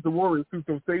Celtics versus the Warriors, too.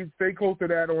 So stay close to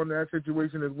that on that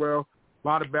situation as well. A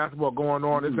lot of basketball going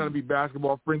on. It's going to be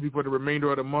basketball frenzy for the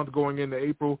remainder of the month going into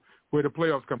April, where the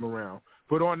playoffs come around.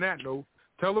 But on that note,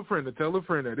 tell a friend that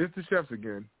it's the chefs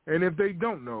again. And if they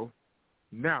don't know,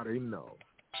 now they know.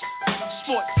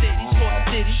 Sports City,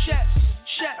 chefs,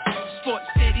 Sports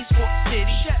City, chefs, Sports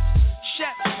City, chefs,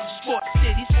 Sports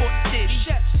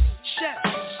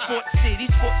City,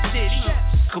 chefs.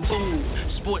 Kaboom,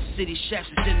 Sports City chefs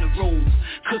is in the room,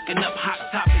 cooking up hot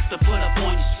topics to put up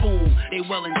on your spoon. They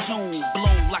well in tune,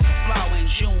 bloom like a flower in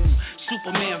June.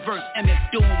 Superman versus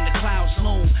MF Doom, the clouds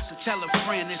loom. So tell a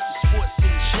friend it's the Sports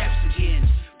City chefs again.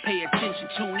 Pay attention,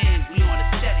 tune in, we on the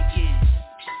set again.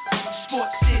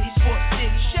 Sports City,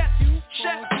 chefs,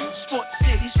 Sports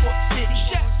City,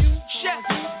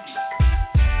 chefs,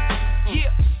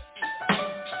 yeah.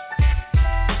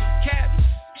 Cap,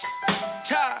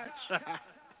 Taj,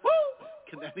 woo,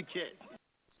 Connecticut.